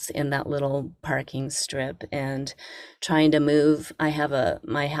grass in that little parking strip and trying to move. I have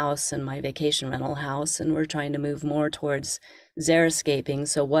my house and my vacation rental house, and we're trying to move more towards xeriscaping.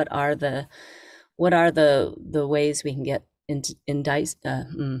 So what are the ways we can get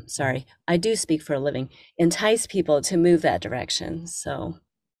I do speak for a living, entice people to move that direction. So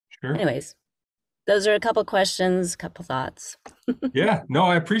anyways, those are a couple questions, couple thoughts. Yeah, no,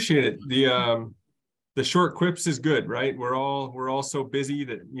 I appreciate it. The short quips is good, right? We're all so busy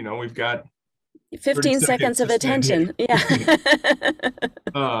that, you know, we've got 15 seconds of attention.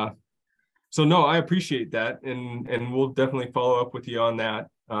 Yeah. So no, I appreciate that. And we'll definitely follow up with you on that.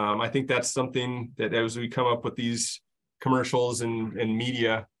 I think that's something that as we come up with these commercials and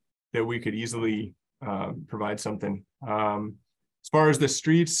media, that we could easily provide something. As far as the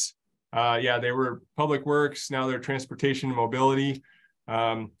streets, yeah, they were Public Works, now they're Transportation and Mobility.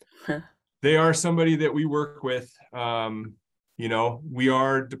 They are somebody that we work with. You know, we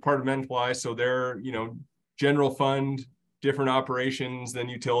are departmentalized, so they're, you know, general fund, different operations than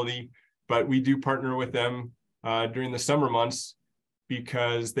utility, but we do partner with them during the summer months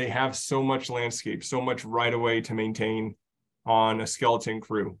because they have so much landscape, so much right of way to maintain on a skeleton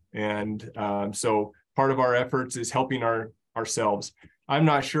crew. And so part of our efforts is helping ourselves. I'm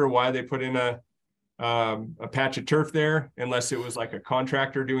not sure why they put in a patch of turf there, unless it was like a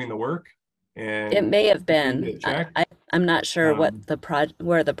contractor doing the work. And it may have been. I'm not sure what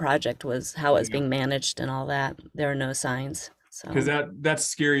where the project was, how it was being managed and all that. There are no signs. Because that's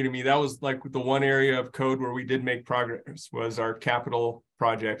scary to me. That was like the one area of code where we did make progress was our capital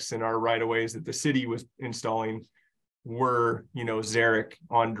projects and our right of ways that the city was installing were, you know, xeric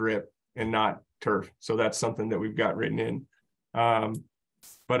on drip and not turf. So that's something that we've got written in.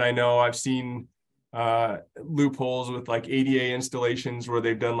 But I know I've seen loopholes with like ADA installations where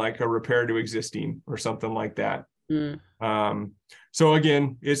they've done like a repair to existing or something like that. So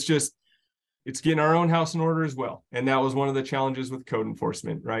again, it's getting our own house in order as well. And that was one of the challenges with code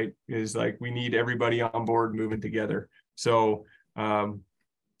enforcement, right? Is like, we need everybody on board moving together. So I'm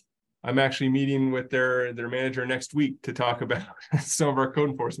actually meeting with their manager next week to talk about some of our code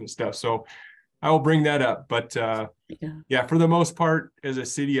enforcement stuff. So I will bring that up. But yeah, for the most part, as a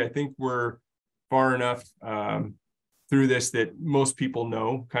city, I think we're far enough through this that most people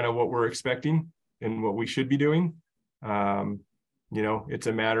know kind of what we're expecting and what we should be doing. You know, it's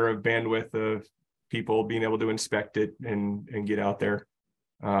a matter of bandwidth of people being able to inspect it and get out there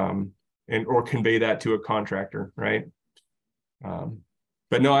or convey that to a contractor, right?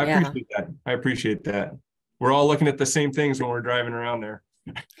 But no, I appreciate that. I appreciate that. We're all looking at the same things when we're driving around there.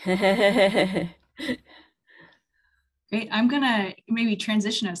 Great. I'm going to maybe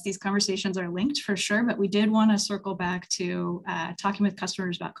transition us. These conversations are linked for sure, but we did want to circle back to talking with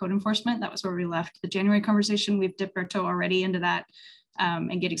customers about code enforcement. That was where we left the January conversation. We've dipped our toe already into that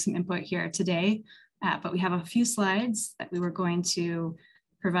and getting some input here today. But we have a few slides that we were going to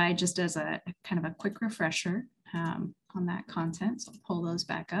provide just as a kind of a quick refresher on that content. So I'll pull those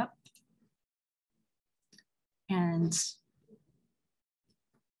back up. And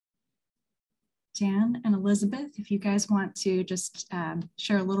Dan and Elizabeth, if you guys want to just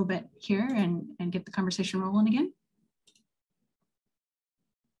share a little bit here and get the conversation rolling again.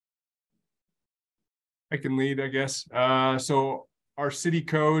 I can lead, I guess. So our city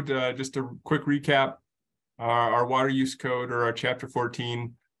code, just a quick recap, our water use code, or our chapter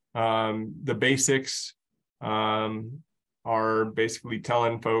 14, the basics are basically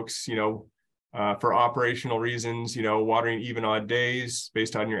telling folks, for operational reasons, watering even odd days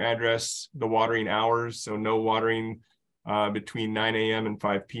based on your address, the watering hours, so no watering between 9 a.m. and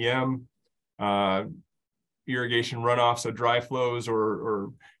 5 p.m. Irrigation runoff, so dry flows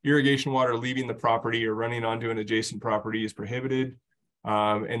or irrigation water leaving the property or running onto an adjacent property is prohibited.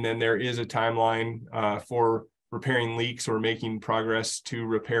 And then there is a timeline for repairing leaks or making progress to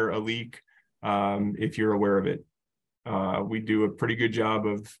repair a leak if you're aware of it. We do a pretty good job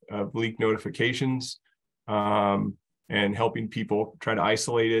of leak notifications and helping people try to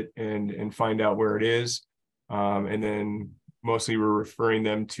isolate it and find out where it is. And then mostly we're referring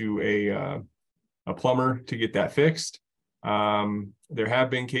them to a plumber to get that fixed. There have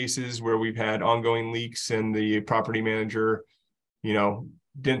been cases where we've had ongoing leaks and the property manager,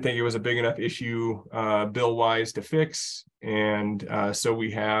 didn't think it was a big enough issue bill-wise to fix. And so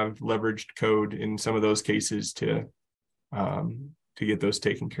we have leveraged code in some of those cases to get those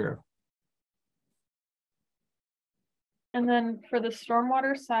taken care of. And then for the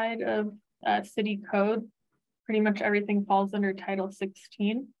stormwater side of city code, pretty much everything falls under Title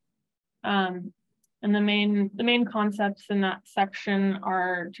 16. And the main concepts in that section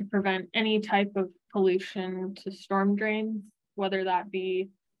are to prevent any type of pollution to storm drains, whether that be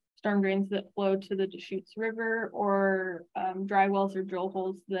storm drains that flow to the Deschutes River or dry wells or drill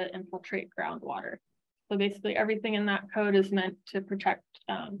holes that infiltrate groundwater. So basically everything in that code is meant to protect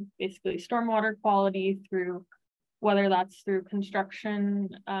basically stormwater quality through, whether that's through construction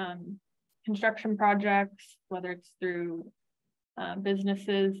projects, whether it's through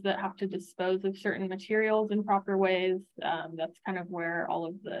businesses that have to dispose of certain materials in proper ways. That's kind of where all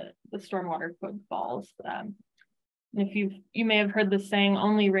of the stormwater code falls. If you may have heard the saying,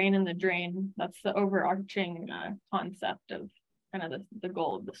 only rain in the drain. That's the overarching concept of kind of the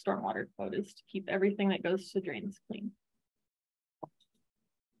goal of the stormwater code, is to keep everything that goes to drains clean.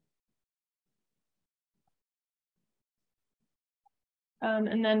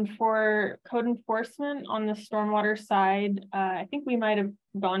 And then for code enforcement on the stormwater side, I think we might have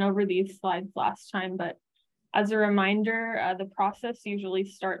gone over these slides last time, but as a reminder, the process usually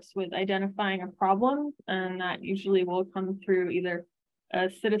starts with identifying a problem, and that usually will come through either a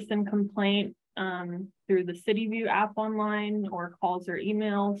citizen complaint through the CityView app online, or calls or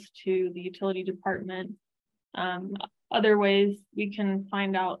emails to the utility department. Other ways we can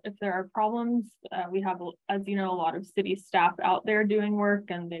find out if there are problems. We have, as you know, a lot of city staff out there doing work,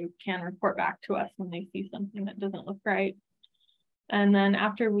 and they can report back to us when they see something that doesn't look right. And then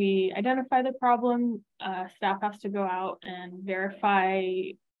after we identify the problem, staff has to go out and verify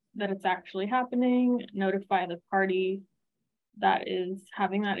that it's actually happening, notify the party that is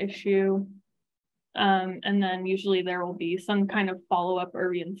having that issue. And then usually there will be some kind of follow-up or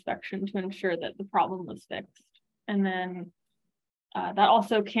reinspection to ensure that the problem was fixed. And then that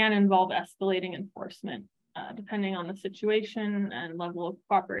also can involve escalating enforcement, depending on the situation and level of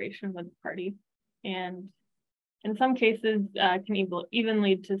cooperation with the party. And in some cases, can even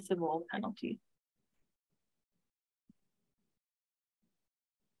lead to civil penalties.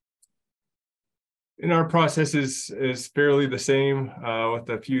 And our process is fairly the same with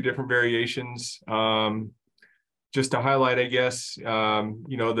a few different variations. Just to highlight, I guess,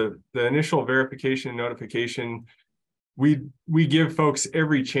 the initial verification and notification, we give folks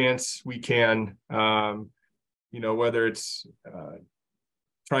every chance we can, whether it's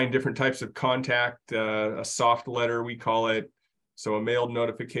trying different types of contact, a soft letter, we call it, so a mailed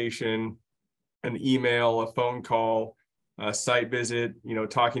notification, an email, a phone call, a site visit,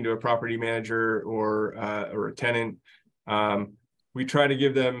 talking to a property manager or a tenant. We try to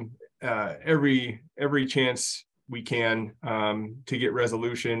give them every chance we can to get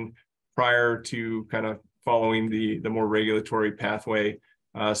resolution prior to kind of following the more regulatory pathway.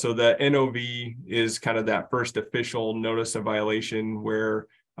 So the NOV is kind of that first official notice of violation where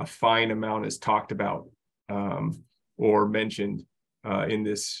a fine amount is talked about or mentioned in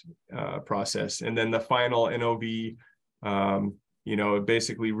this process. And then the final NOV, it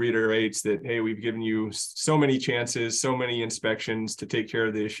basically reiterates that, hey, we've given you so many chances, so many inspections to take care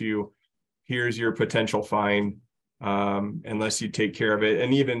of the issue. Here's your potential fine unless you take care of it.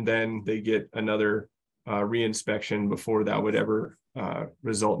 And even then they get another reinspection before that would ever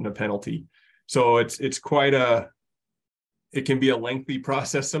result in a penalty. So it's quite it can be a lengthy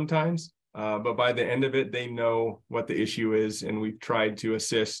process sometimes, but by the end of it, they know what the issue is, and we've tried to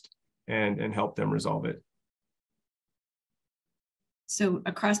assist and help them resolve it. So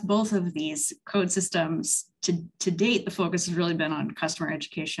across both of these code systems, to date, the focus has really been on customer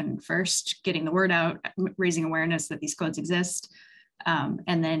education first, getting the word out, raising awareness that these codes exist.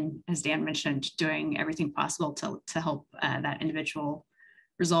 And then, as Dan mentioned, doing everything possible to help that individual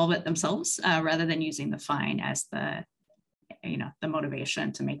resolve it themselves, rather than using the fine as the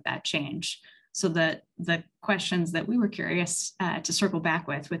motivation to make that change. So the questions that we were curious to circle back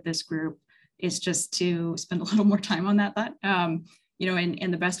with this group is just to spend a little more time on that thought.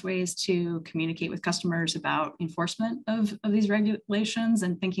 And the best ways to communicate with customers about enforcement of these regulations,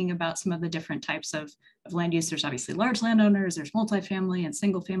 and thinking about some of the different types of land use. There's obviously large landowners, there's multifamily and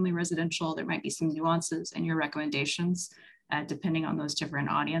single family residential. There might be some nuances in your recommendations depending on those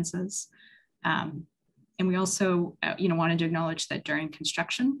different audiences. And we also wanted to acknowledge that during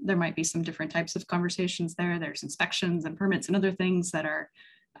construction, there might be some different types of conversations there. There's inspections and permits and other things that are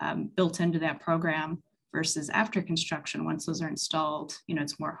built into that program, versus after construction. Once those are installed,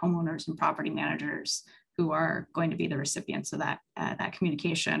 it's more homeowners and property managers who are going to be the recipients of that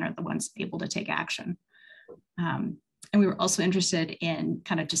communication, or the ones able to take action. And we were also interested in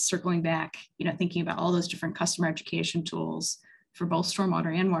kind of just circling back, thinking about all those different customer education tools for both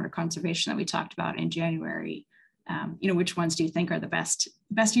stormwater and water conservation that we talked about in January. Which ones do you think are the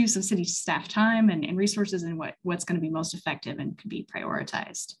best use of city staff time and resources, and what's going to be most effective and could be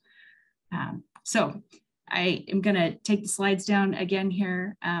prioritized? So I am going to take the slides down again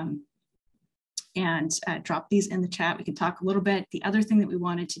here and drop these in the chat. We can talk a little bit. The other thing that we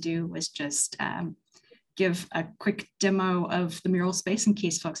wanted to do was just give a quick demo of the mural space in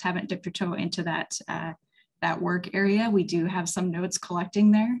case folks haven't dipped their toe into that work area. We do have some notes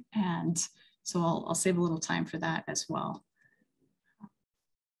collecting there, and so I'll save a little time for that as well.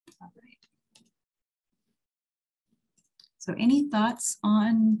 All right. So any thoughts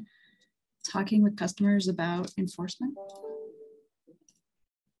on talking with customers about enforcement,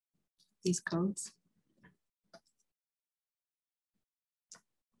 these codes?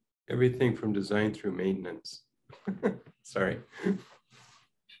 Everything from design through maintenance. Sorry.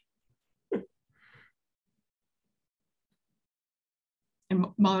 And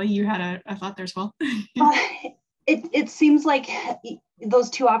Molly, you had a thought there as well. It seems like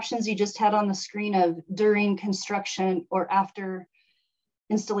those two options you just had on the screen of during construction or after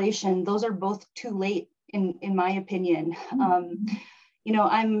installation, those are both too late in my opinion.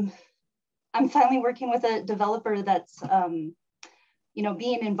 I'm finally working with a developer that's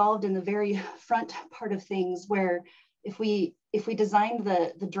being involved in the very front part of things, where if we designed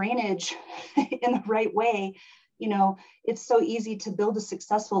the drainage in the right way, it's so easy to build a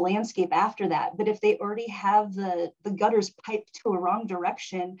successful landscape after that. But if they already have the gutters piped to a wrong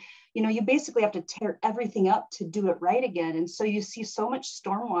direction, you basically have to tear everything up to do it right again. And so you see so much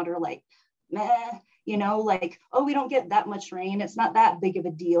stormwater like, meh, oh, we don't get that much rain. It's not that big of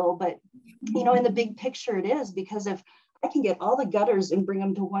a deal. But, in the big picture it is, because if I can get all the gutters and bring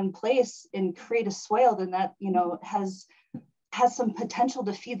them to one place and create a swale, then that, has some potential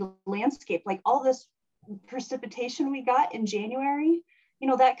to feed the landscape. Like all this precipitation we got in January,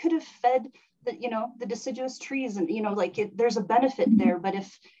 that could have fed the deciduous trees, and there's a benefit there. But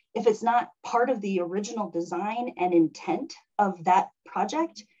if it's not part of the original design and intent of that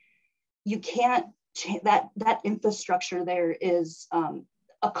project, you can't that infrastructure there is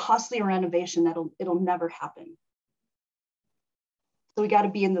a costly renovation it'll never happen. So we got to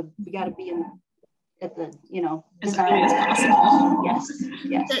be at the as early as possible.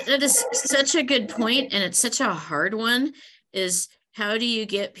 Yes. That is such a good point, and it's such a hard one. Is how do you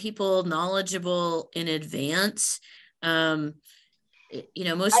get people knowledgeable in advance?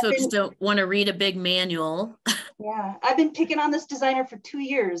 Most folks don't want to read a big manual. Yeah, I've been picking on this designer for 2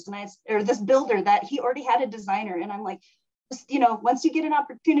 years, or this builder that he already had a designer, and I'm like, just, once you get an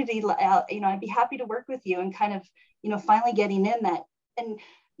opportunity, I'd be happy to work with you, and kind of, finally getting in that. And,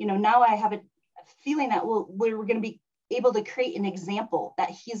 now I have a feeling that we're going to be able to create an example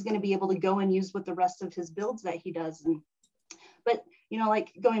that he's going to be able to go and use with the rest of his builds that he does. But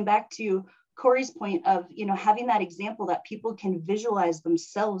like going back to Corey's point of, having that example that people can visualize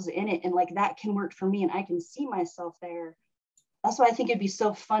themselves in it, and like that can work for me and I can see myself there. That's why I think it'd be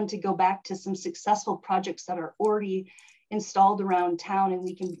so fun to go back to some successful projects that are already installed around town, and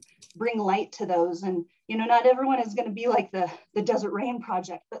we can bring light to those. And not everyone is going to be like the Desert Rain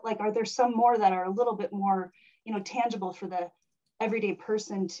project, but like, are there some more that are a little bit more tangible for the everyday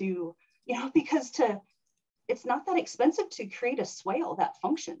person to, because it's not that expensive to create a swale that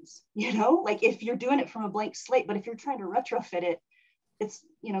functions, like if you're doing it from a blank slate. But if you're trying to retrofit it, it's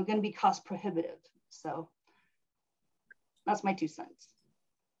going to be cost prohibitive. So that's my 2 cents.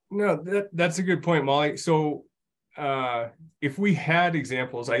 No, that's a good point, Molly. So if we had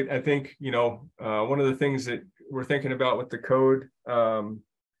examples, I think, you know, one of the things that we're thinking about with the code,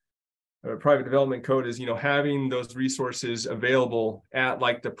 private development code, is, you know, having those resources available at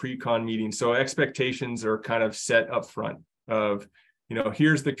like the pre-con meeting. So expectations are kind of set up front of, you know,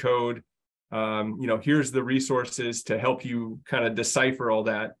 here's the code, you know, here's the resources to help you kind of decipher all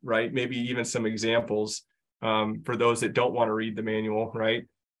that, right? Maybe even some examples for those that don't want to read the manual, right?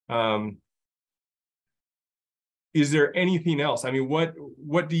 Is there anything else? I mean,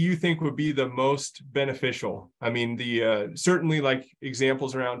 what do you think would be the most beneficial? I mean, certainly like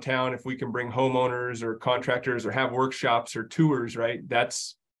examples around town, if we can bring homeowners or contractors or have workshops or tours, right?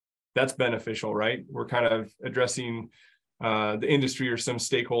 That's beneficial, right? We're kind of addressing the industry or some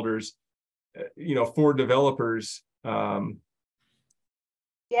stakeholders, you know, for developers. Yeah, are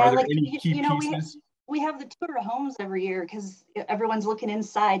there like, any key you know, pieces? we have the tour of homes every year because everyone's looking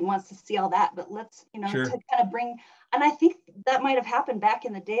inside and wants to see all that. But let's, you know, Sure. to kind of bring, and I think that might have happened back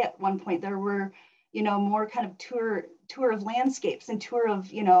in the day at one point. There were, you know, more kind of tour of landscapes and tour of,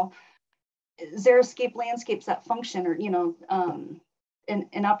 you know, xeriscape landscapes that function, or, you know,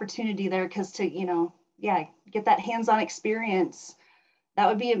 an opportunity there, because to, you know, yeah, get that hands-on experience. That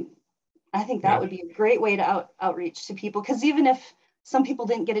would be, I think that would be a great way to outreach to people, because even if some people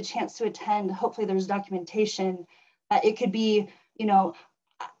didn't get a chance to attend, hopefully there's documentation. It could be, you know,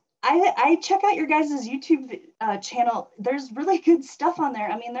 I check out your guys' YouTube channel. There's really good stuff on there.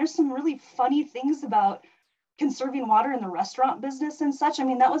 I mean, there's some really funny things about conserving water in the restaurant business and such. I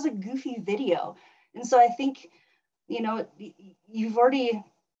mean, that was a goofy video. And so I think, you know, you've already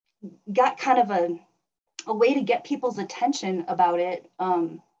got kind of a way to get people's attention about it.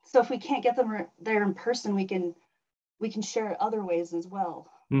 So if we can't get them there in person, we can share it other ways as well.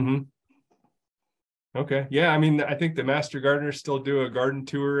 Mm-hmm. Okay. Yeah. I mean, I think the master gardeners still do a garden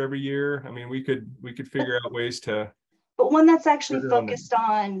tour every year. I mean, we could figure out ways to. But one that's actually focused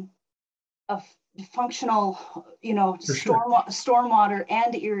on a functional, you know, stormwater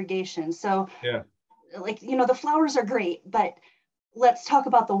and irrigation. So yeah, like, you know, the flowers are great, but let's talk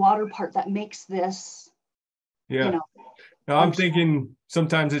about the water part that makes this, yeah. You know, now I'm thinking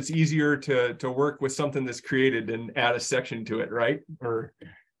sometimes it's easier to work with something that's created and add a section to it, right? Or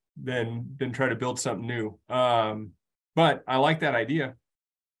than try to build something new. But I like that idea.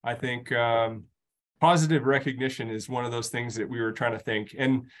 I think positive recognition is one of those things that we were trying to think.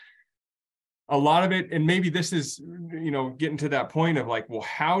 And a lot of it, and maybe this is, you know, getting to that point of like, well,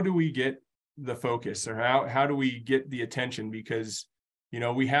 how do we get the focus, or how do we get the attention? Because, you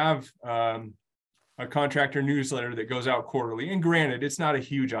know, we have a contractor newsletter that goes out quarterly. And granted, it's not a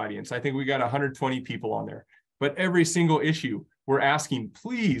huge audience. I think we got 120 people on there. But every single issue, we're asking,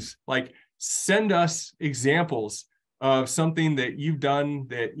 please, like, send us examples of something that you've done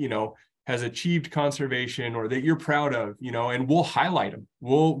that, you know, has achieved conservation or that you're proud of, you know, and we'll highlight them.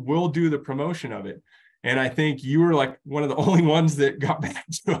 We'll do the promotion of it. And I think you were like one of the only ones that got back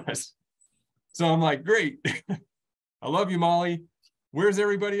to us. So I'm like, great. I love you, Molly. Where's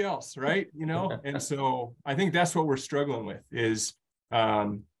everybody else? Right. You know, and so I think that's what we're struggling with is,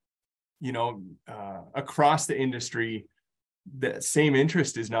 you know, across the industry, the same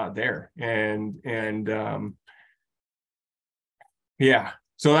interest is not there. And yeah,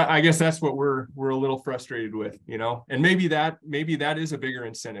 so I guess that's what we're a little frustrated with, you know, and maybe that is a bigger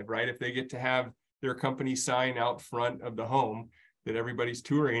incentive, right? If they get to have their company sign out front of the home that everybody's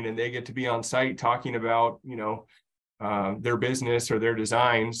touring and they get to be on site talking about, you know, their business or their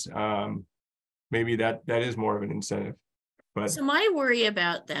designs, maybe that is more of an incentive. But so my worry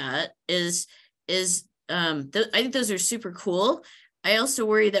about that is I think those are super cool. I also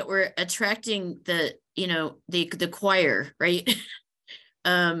worry that we're attracting the, you know, the choir, right?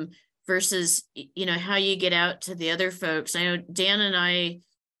 Versus, you know, how you get out to the other folks. I know Dan and I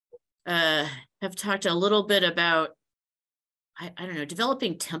have talked a little bit about, I don't know,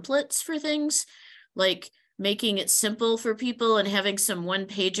 developing templates for things, like making it simple for people and having some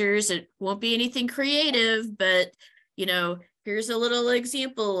one-pagers. It won't be anything creative, but, you know, here's a little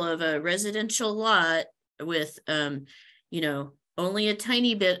example of a residential lot with, you know, only a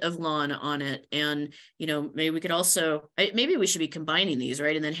tiny bit of lawn on it. And, you know, maybe we could also, maybe we should be combining these,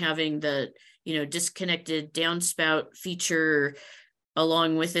 right? And then having the, you know, disconnected downspout feature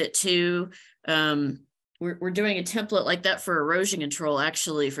along with it too. We're doing a template like that for erosion control,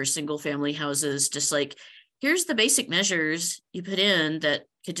 actually, for single family houses, just like, here's the basic measures you put in that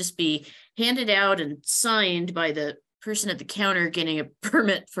could just be handed out and signed by the person at the counter getting a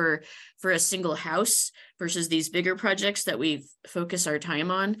permit for a single house versus these bigger projects that we focus our time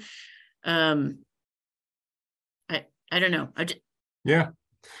on. I don't know. Yeah.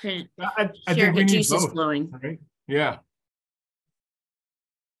 I think we need both, flowing. right? Yeah.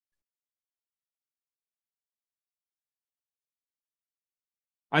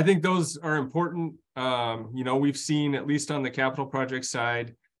 I think those are important. You know, we've seen, at least on the capital project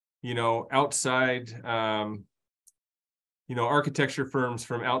side, you know, outside, you know, architecture firms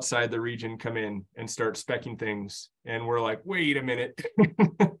from outside the region come in and start speccing things. And we're like, wait a minute,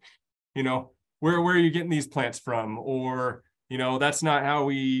 you know, where are you getting these plants from? Or, you know, that's not how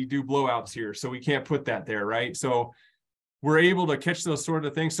we do blowouts here, so we can't put that there, right? So we're able to catch those sort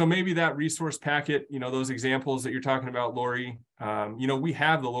of things. So maybe that resource packet, you know, those examples that you're talking about, Lori, you know, we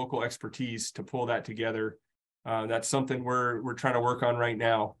have the local expertise to pull that together. That's something we're trying to work on right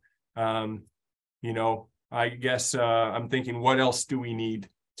now. You know, I guess I'm thinking, what else do we need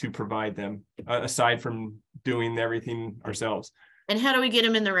to provide them aside from doing everything ourselves? And how do we get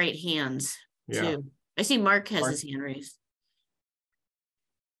them in the right hands too? I see Mark has his hand raised.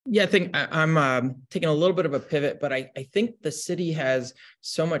 Yeah, I think I'm taking a little bit of a pivot, but I think the city has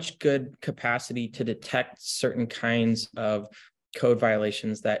so much good capacity to detect certain kinds of code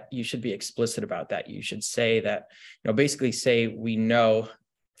violations that you should be explicit about that. You should say that, you know, basically say we know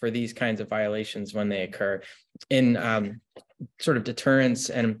for these kinds of violations when they occur in sort of deterrence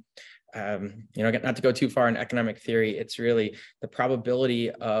and, you know, not to go too far in economic theory, it's really the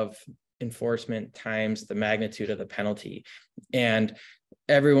probability of enforcement times the magnitude of the penalty. And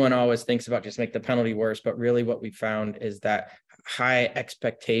everyone always thinks about just make the penalty worse, but really what we found is that high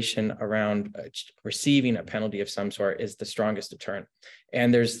expectation around receiving a penalty of some sort is the strongest deterrent.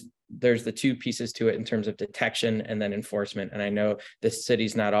 And there's the two pieces to it in terms of detection and then enforcement. And I know the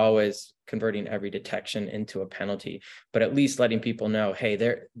city's not always converting every detection into a penalty, but at least letting people know, hey,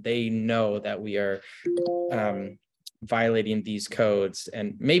 they know that we are violating these codes,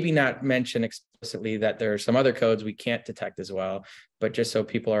 and maybe not mention explicitly that there are some other codes we can't detect as well, but just so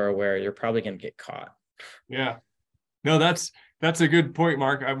people are aware, you're probably going to get caught. Yeah, no, that's a good point,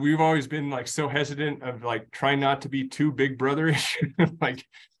 Mark. We've always been like so hesitant of like trying not to be too big brotherish. Like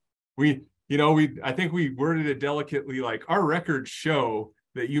I think we worded it delicately, like our records show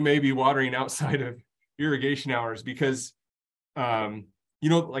that you may be watering outside of irrigation hours because, you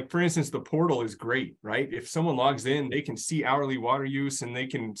know, like for instance, the portal is great, right? If someone logs in, they can see hourly water use and they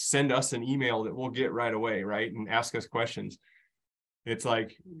can send us an email that we'll get right away, right? And ask us questions. It's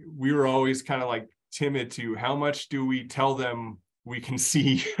like, we were always kind of like timid to how much do we tell them we can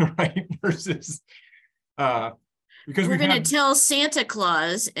see, right? Versus, because we're going to tell Santa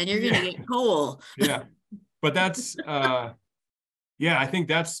Claus and you're going to get coal. Yeah. But that's, yeah, I think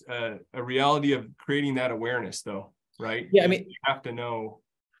that's a reality of creating that awareness though. Right. Yeah. I mean, you have to know.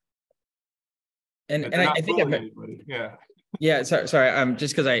 And I think yeah. Sorry.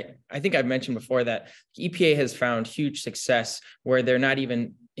 Just because I think I've mentioned before that EPA has found huge success where they're not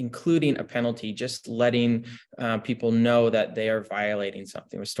even including a penalty, just letting people know that they are violating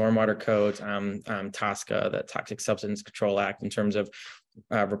something with stormwater codes, TSCA, the Toxic Substance Control Act, in terms of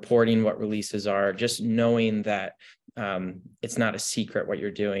reporting what releases are. Just knowing that it's not a secret what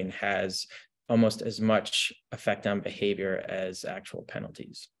you're doing has almost as much effect on behavior as actual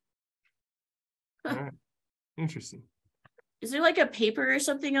penalties. Huh. Interesting. Is there like a paper or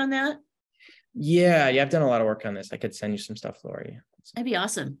something on that? Yeah, I've done a lot of work on this. I could send you some stuff, Lori. That'd be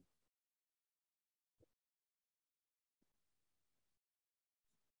awesome.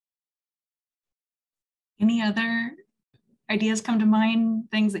 Any other ideas come to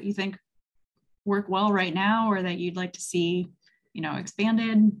mind, things that you think work well right now or that you'd like to see, you know,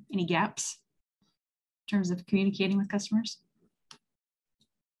 expanded? Any gaps in terms of communicating with customers?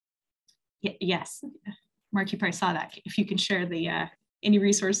 Yes, Mark, you probably saw that. If you can share the any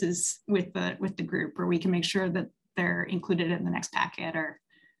resources with the group where we can make sure that they're included in the next packet or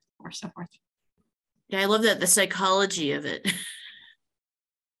so forth. Yeah, I love that, the psychology of it.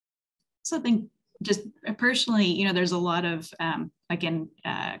 Something just personally, you know, there's a lot of, again,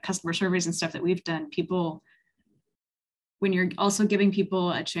 customer surveys and stuff that we've done, people, when you're also giving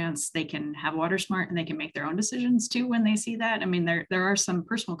people a chance, they can have water smart and they can make their own decisions too when they see that. I mean, there are some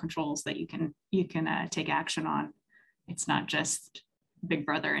personal controls that you can take action on. It's not just Big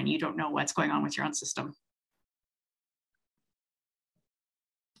Brother and you don't know what's going on with your own system.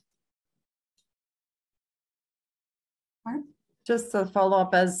 Just to follow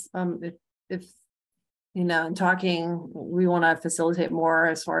up, as if you know, in talking, we want to facilitate more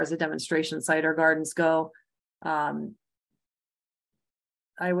as far as the demonstration site or gardens go. I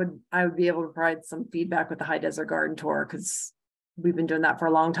would be able to provide some feedback with the High Desert Garden Tour, because we've been doing that for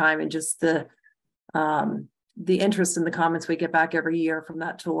a long time, and just the interest in the comments we get back every year from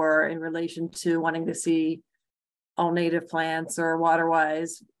that tour in relation to wanting to see all native plants or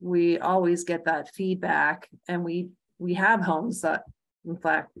waterwise, we always get that feedback. And we have homes that, in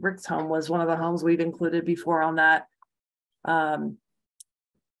fact, Rick's home was one of the homes we've included before on that.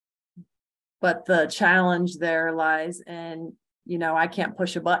 But the challenge there lies in, you know, I can't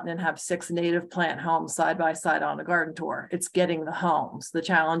push a button and have 6 native plant homes side by side on a garden tour. It's getting the homes. The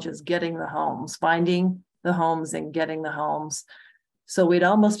challenge is getting the homes, finding the homes and getting the homes. So we'd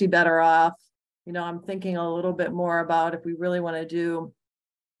almost be better off, you know, I'm thinking a little bit more about if we really want to do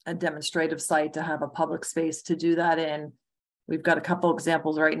a demonstrative site to have a public space to do that in. We've got a couple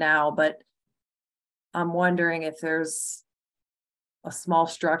examples right now, but I'm wondering if there's a small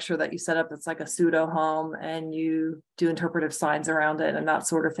structure that you set up that's like a pseudo home and you do interpretive signs around it and that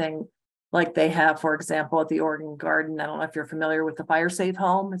sort of thing, like they have, for example, at the Oregon Garden. I don't know if you're familiar with the fire safe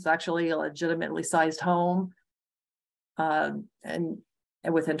home. It's actually a legitimately sized home, and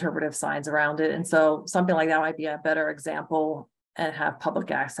with interpretive signs around it. And so something like that might be a better example and have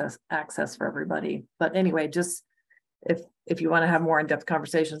public access for everybody. But anyway, just if you want to have more in-depth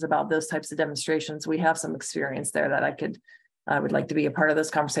conversations about those types of demonstrations, we have some experience there that I would like to be a part of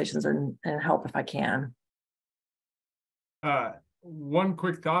those conversations and help if I can. One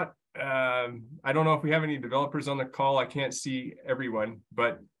quick thought. I don't know if we have any developers on the call. I can't see everyone,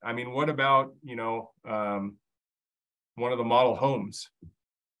 but I mean, what about, you know, one of the model homes,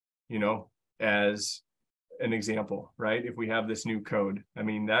 you know, as an example, right? If we have this new code, I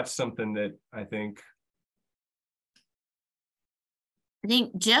mean, that's something that I think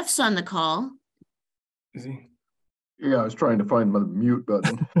Jeff's on the call. Is he? Yeah, I was trying to find my mute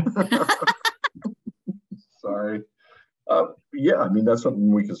button. Sorry. Yeah, I mean, that's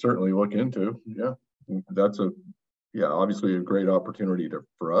something we can certainly look into. Yeah, that's obviously a great opportunity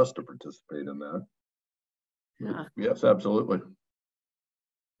for us to participate in that. Yeah. Yes, absolutely.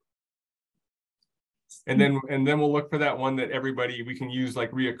 And then we'll look for that one that we can use like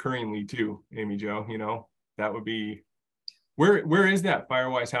reoccurringly too, Amy Jo, you know, that would be, where is that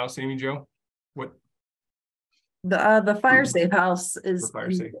Firewise house, Amy Jo? What? The fire safe house is,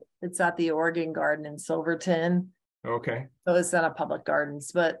 it's at the Oregon Garden in Silverton. Okay. So it's not a public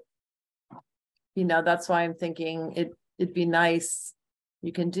gardens, but you know, that's why I'm thinking it'd be nice.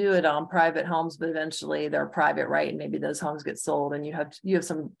 You can do it on private homes, but eventually they're private, right? And maybe those homes get sold and you have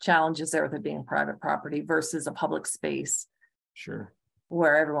some challenges there with it being private property versus a public space. Sure.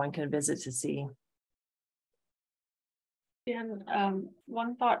 Where everyone can visit to see. And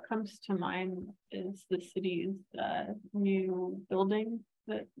one thought comes to mind is the city's new building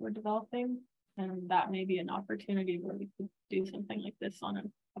that we're developing, and that may be an opportunity where we could do something like this on a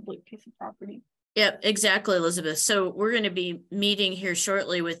public piece of property. Yep, exactly, Elizabeth. So we're going to be meeting here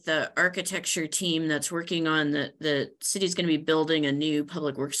shortly with the architecture team that's working on the city's going to be building a new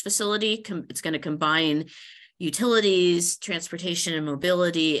public works facility. It's going to combine utilities, transportation and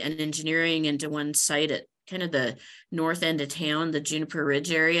mobility, and engineering into one site at kind of the north end of town, the Juniper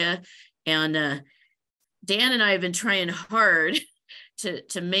Ridge area. And Dan and I have been trying hard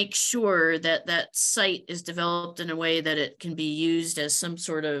to make sure that that site is developed in a way that it can be used as some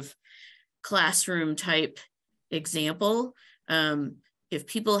sort of classroom type example. If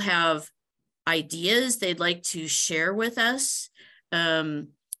people have ideas they'd like to share with us, Dan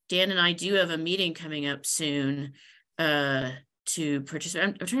and I do have a meeting coming up soon to participate.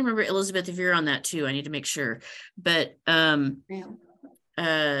 I'm trying to remember, Elizabeth, if you're on that too. I need to make sure. But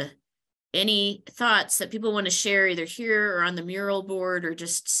any thoughts that people want to share either here or on the mural board, or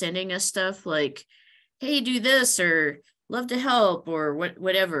just sending us stuff like, hey, do this, or love to help, or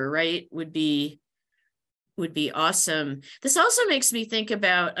whatever, right, would be awesome. This also makes me think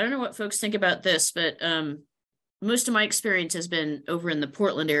about, I don't know what folks think about this, but most of my experience has been over in the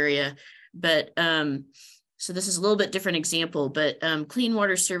Portland area, but so this is a little bit different example, but Clean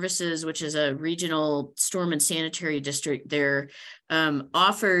Water Services, which is a regional storm and sanitary district there,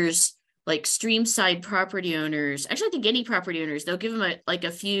 offers like streamside property owners, actually I think any property owners, they'll give them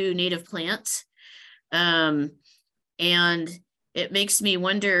a few native plants. And it makes me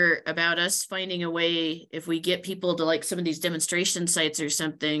wonder about us finding a way, if we get people to like some of these demonstration sites or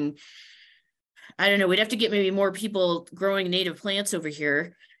something, I don't know, we'd have to get maybe more people growing native plants over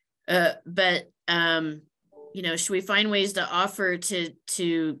here. But you know, should we find ways to offer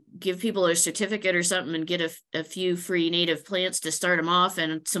to give people a certificate or something and get a few free native plants to start them off,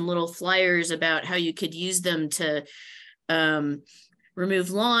 and some little flyers about how you could use them to remove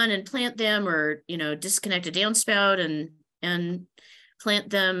lawn and plant them, or, you know, disconnect a downspout and plant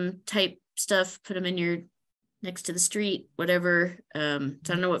them type stuff, put them in your next to the street, whatever. So I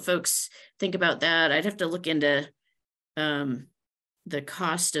don't know what folks think about that. I'd have to look into the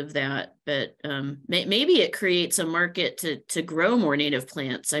cost of that, but maybe it creates a market to grow more native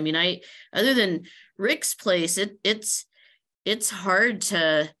plants. I mean, other than Rick's place, it's hard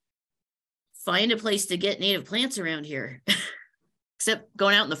to find a place to get native plants around here, except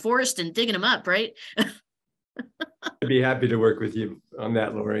going out in the forest and digging them up, right? I'd be happy to work with you on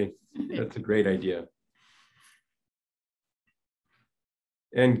that, Lori. That's a great idea.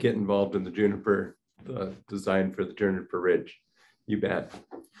 And get involved in the juniper, the design for the juniper ridge. You bet.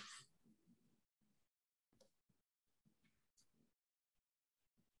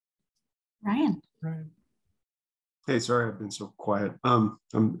 Ryan. Hey, sorry, I've been so quiet. I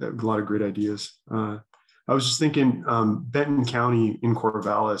have a lot of great ideas. I was just thinking, Benton County in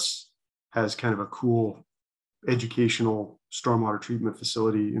Corvallis has kind of a cool educational stormwater treatment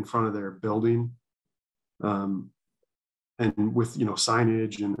facility in front of their building, and with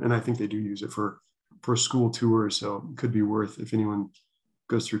signage, and I think they do use it for school tours. So it could be worth, if anyone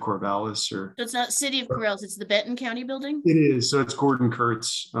goes through Corvallis or. So it's not City of Corvallis, it's the Benton County building? It is. So it's Gordon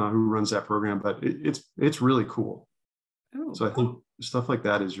Kurtz who runs that program, but it's really cool. Oh. So I think stuff like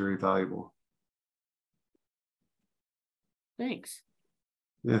that is very valuable. Thanks.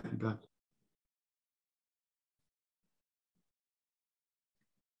 Yeah, you bet.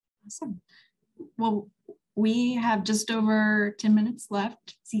 Awesome. Well, we have just over 10 minutes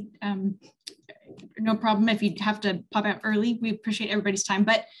left. See, no problem if you have to pop out early. We appreciate everybody's time,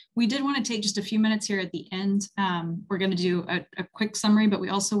 but we did want to take just a few minutes here at the end. We're going to do a quick summary, but we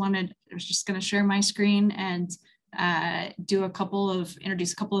also I was just going to share my screen and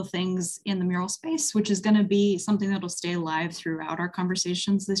introduce a couple of things in the mural space, which is going to be something that'll stay live throughout our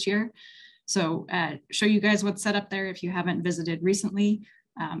conversations this year. So show you guys what's set up there if you haven't visited recently.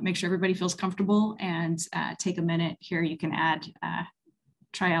 Make sure everybody feels comfortable, and take a minute here. You can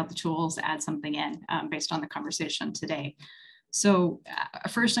try out the tools, add something in based on the conversation today. So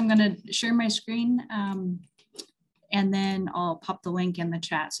first I'm going to share my screen, and then I'll pop the link in the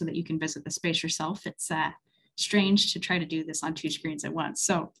chat so that you can visit the space yourself. It's strange to try to do this on two screens at once.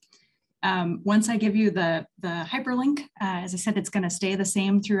 So once I give you the hyperlink, as I said, it's going to stay the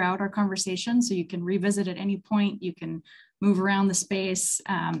same throughout our conversation. So you can revisit at any point. You can move around the space,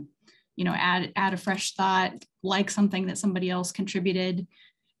 add a fresh thought, like something that somebody else contributed.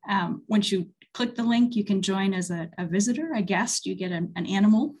 Once you click the link, you can join as a visitor, a guest. You get an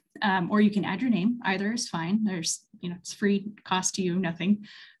animal, or you can add your name. Either is fine. There's, it's free, cost to you, nothing.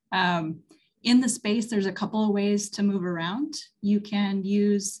 In the space, there's a couple of ways to move around. You can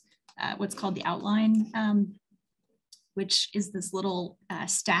use what's called the outline, which is this little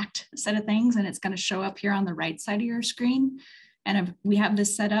stacked set of things, and it's going to show up here on the right side of your screen. And we have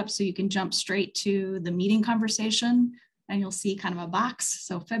this set up so you can jump straight to the meeting conversation, and you'll see kind of a box.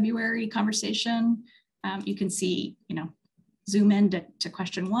 So February conversation, you can see, zoom in to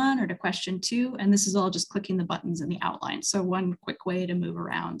question 1 or to question 2, and this is all just clicking the buttons in the outline. So one quick way to move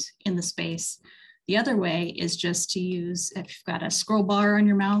around in the space. The other way is just to use, if you've got a scroll bar on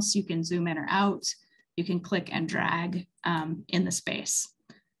your mouse, you can zoom in or out. You can click and drag in the space.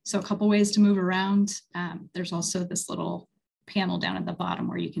 So a couple ways to move around. There's also this little panel down at the bottom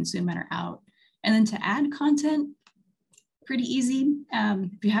where you can zoom in or out. And then to add content, pretty easy.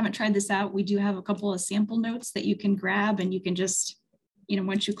 If you haven't tried this out, we do have a couple of sample notes that you can grab, and you can just,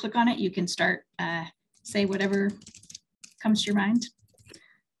 once you click on it, you can start, say whatever comes to your mind.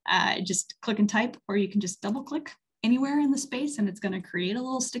 Just click and type, or you can just double click anywhere in the space, and it's going to create a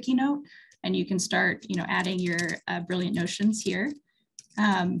little sticky note, and you can start, adding your brilliant notions here.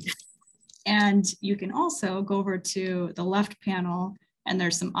 And you can also go over to the left panel, and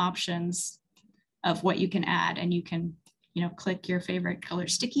there's some options of what you can add, and you can, click your favorite color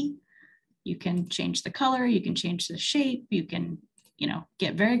sticky. You can change the color, you can change the shape, you can,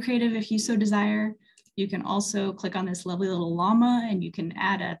 get very creative if you so desire. You can also click on this lovely little llama, and you can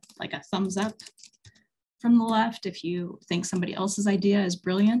add a thumbs up from the left if you think somebody else's idea is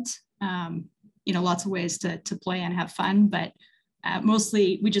brilliant. Lots of ways to play and have fun, but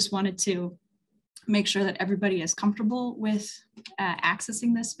mostly we just wanted to make sure that everybody is comfortable with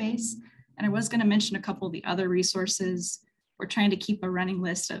accessing this space. And I was going to mention a couple of the other resources. We're trying to keep a running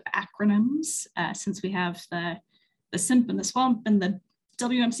list of acronyms since we have the SIMP and the SWAMP and the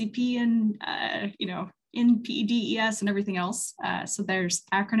WMCP and, NPDES and everything else. So there's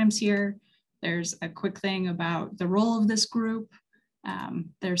acronyms here. There's a quick thing about the role of this group.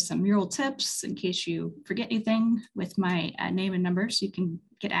 There's some mural tips in case you forget anything with my name and number, so you can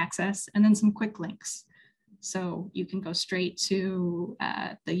get access, and then some quick links. So you can go straight to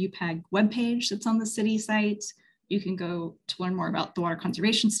the UPAG webpage that's on the city site. you can go to learn more about the water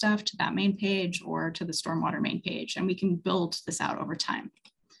conservation stuff to that main page or to the stormwater main page, and we can build this out over time.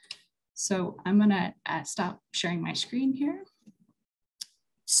 So I'm gonna stop sharing my screen here.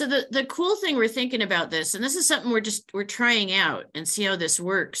 So the cool thing we're thinking about this, and this is something we're trying out and see how this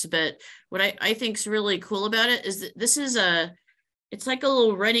works, but what I think is really cool about it is that this is it's like a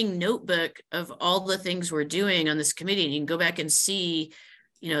little running notebook of all the things we're doing on this committee. And you can go back and see,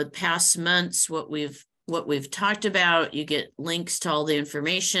 you know, past months, what we've talked about. You get links to all the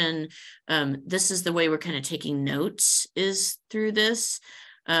information. This is the way we're kind of taking notes, is through this.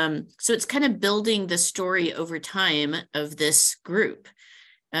 So it's kind of building the story over time of this group.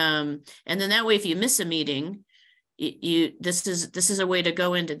 And then that way, if you miss a meeting, this is a way to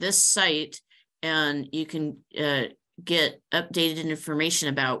go into this site and you can get updated information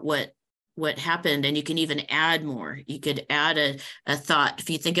about what happened, and you can even add more. You could add a thought.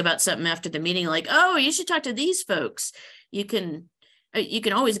 If you think about something after the meeting, like, oh, you should talk to these folks, you can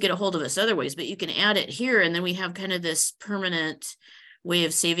always get a hold of us other ways, but you can add it here, and then we have kind of this permanent way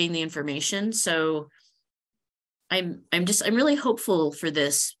of saving the information. So I'm really hopeful for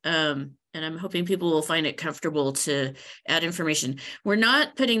this. And I'm hoping people will find it comfortable to add information. We're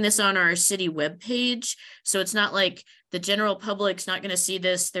not putting this on our city webpage, so it's not like the general public's not going to see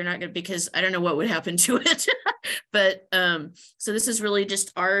this. They're not going to, because I don't know what would happen to it. But so this is really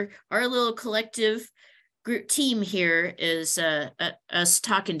just our little collective group team here, is us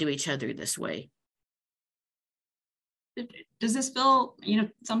talking to each other this way. Does this feel,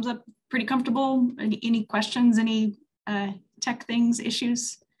 thumbs up, pretty comfortable? Any questions, any tech things,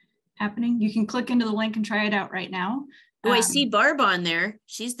 issues happening? You can click into the link and try it out right now. Oh, I see Barb on there.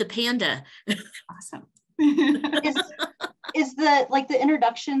 She's the panda. Awesome. Is the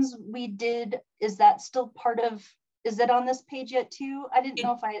introductions we did, is that still part of, is it on this page yet too? I didn't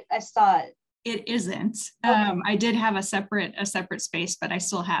know if I saw it. It isn't. Okay. I did have a separate space, but I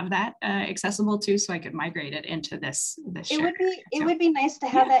still have that accessible too, so I could migrate it into this. It would be nice to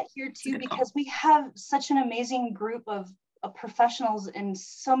have that here too, because we have such an amazing group of professionals in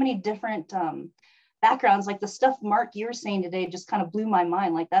so many different backgrounds. Like the stuff, Mark, you were saying today just kind of blew my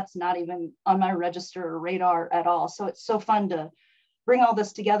mind. Like that's not even on my register or radar at all. So it's so fun to bring all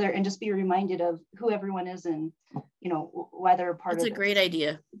this together and just be reminded of who everyone is and why they're a part of it. That's a great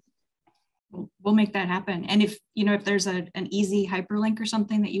idea. We'll make that happen. And if there's an easy hyperlink or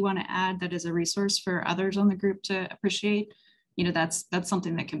something that you want to add that is a resource for others on the group to appreciate, that's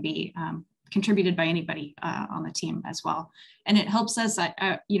something that can be contributed by anybody on the team as well. And it helps us,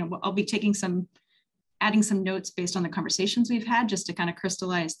 I'll be adding some notes based on the conversations we've had, just to kind of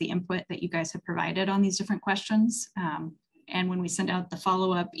crystallize the input that you guys have provided on these different questions. And when we send out the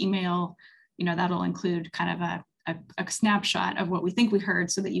follow-up email, that'll include kind of a snapshot of what we think we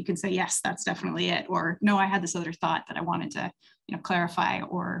heard, so that you can say, yes, that's definitely it, or no, I had this other thought that I wanted to clarify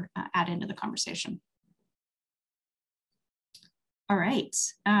or add into the conversation. All right,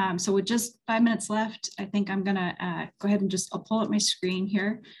 so with just 5 minutes left, I think I'm gonna go ahead and I'll pull up my screen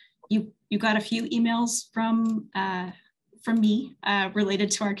here. You got a few emails from me related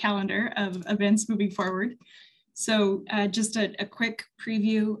to our calendar of events moving forward. So just a quick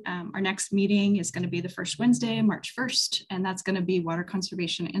preview, our next meeting is going to be the first Wednesday, March 1st, and that's going to be water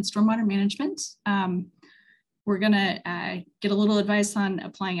conservation and stormwater management. We're going to get a little advice on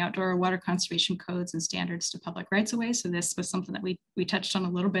applying outdoor water conservation codes and standards to public rights of way. So this was something that we touched on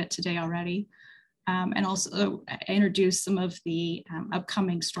a little bit today already. And also introduce some of the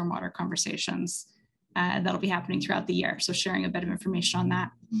upcoming stormwater conversations that'll be happening throughout the year. So sharing a bit of information on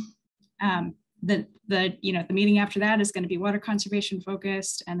that. The meeting after that is going to be water conservation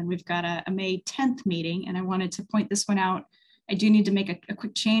focused, and then we've got a May 10th meeting, and I wanted to point this one out. I do need to make a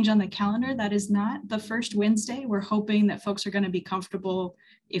quick change on the calendar. That is not the first Wednesday. We're hoping that folks are going to be comfortable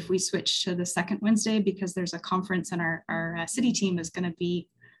if we switch to the second Wednesday, because there's a conference and our city team is going to be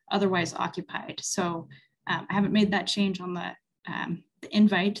otherwise occupied. So I haven't made that change on the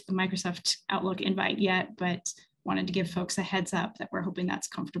invite, the Microsoft Outlook invite yet, but wanted to give folks a heads up that we're hoping that's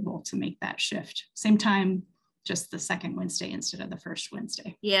comfortable to make that shift. Same time, just the second Wednesday instead of the first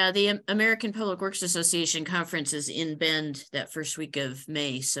Wednesday. Yeah, the American Public Works Association conference is in Bend that first week of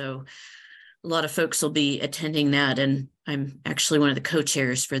May. So a lot of folks will be attending that. And I'm actually one of the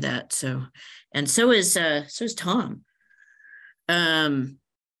co-chairs for that. So is Tom.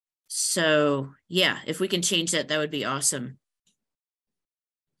 So yeah, if we can change that, that would be awesome.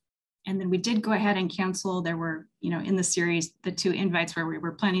 And then we did go ahead and cancel. There were, in the series, the 2 invites where we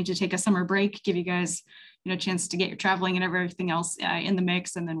were planning to take a summer break, give you guys, a chance to get your traveling and everything else in the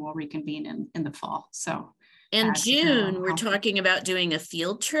mix, and then we'll reconvene in the fall. So in June, we're talking about doing a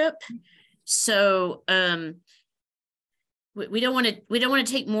field trip. So we don't want to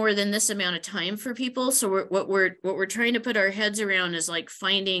take more than this amount of time for people. So what we're trying to put our heads around is like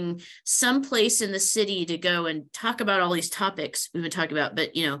finding some place in the city to go and talk about all these topics we've been talking about,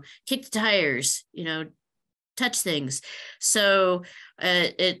 but kick the tires, touch things. So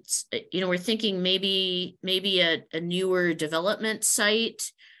it's, we're thinking maybe a newer development site.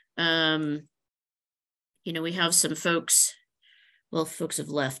 We have some folks, well, folks have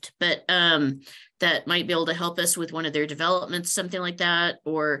left, but that might be able to help us with one of their developments, something like that.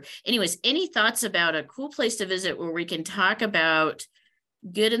 Or anyways, any thoughts about a cool place to visit where we can talk about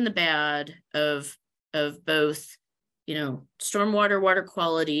good and the bad of both, stormwater, water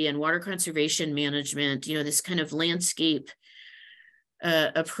quality, and water conservation management, this kind of landscape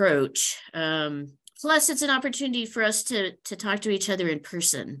approach. Plus, it's an opportunity for us to talk to each other in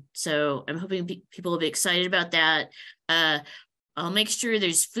person. So I'm hoping people will be excited about that. I'll make sure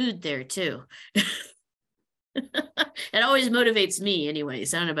there's food there too. It always motivates me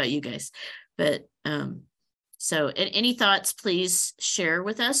anyways. I don't know about you guys, but so any thoughts, please share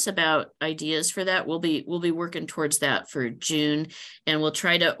with us about ideas for that. We'll be working towards that for June, and we'll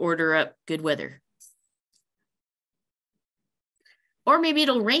try to order up good weather. Or maybe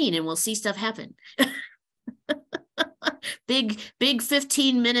it'll rain and we'll see stuff happen. Big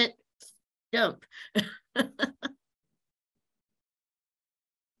 15-minute dump.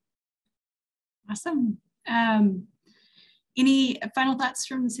 Awesome. Any final thoughts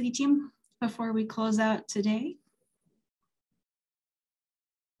from the city team before we close out today?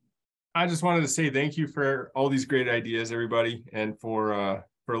 I just wanted to say thank you for all these great ideas, everybody, and for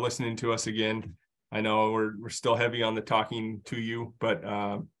listening to us again. I know we're still heavy on the talking to you, but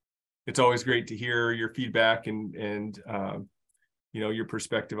it's always great to hear your feedback and your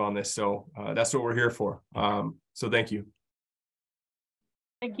perspective on this. So that's what we're here for. So thank you.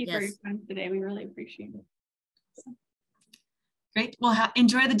 Thank you for your time today. We really appreciate it. Great. Well,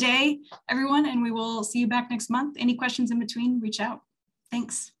 enjoy the day, everyone, and we will see you back next month. Any questions in between, reach out.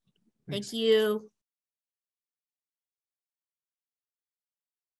 Thanks. Thank you.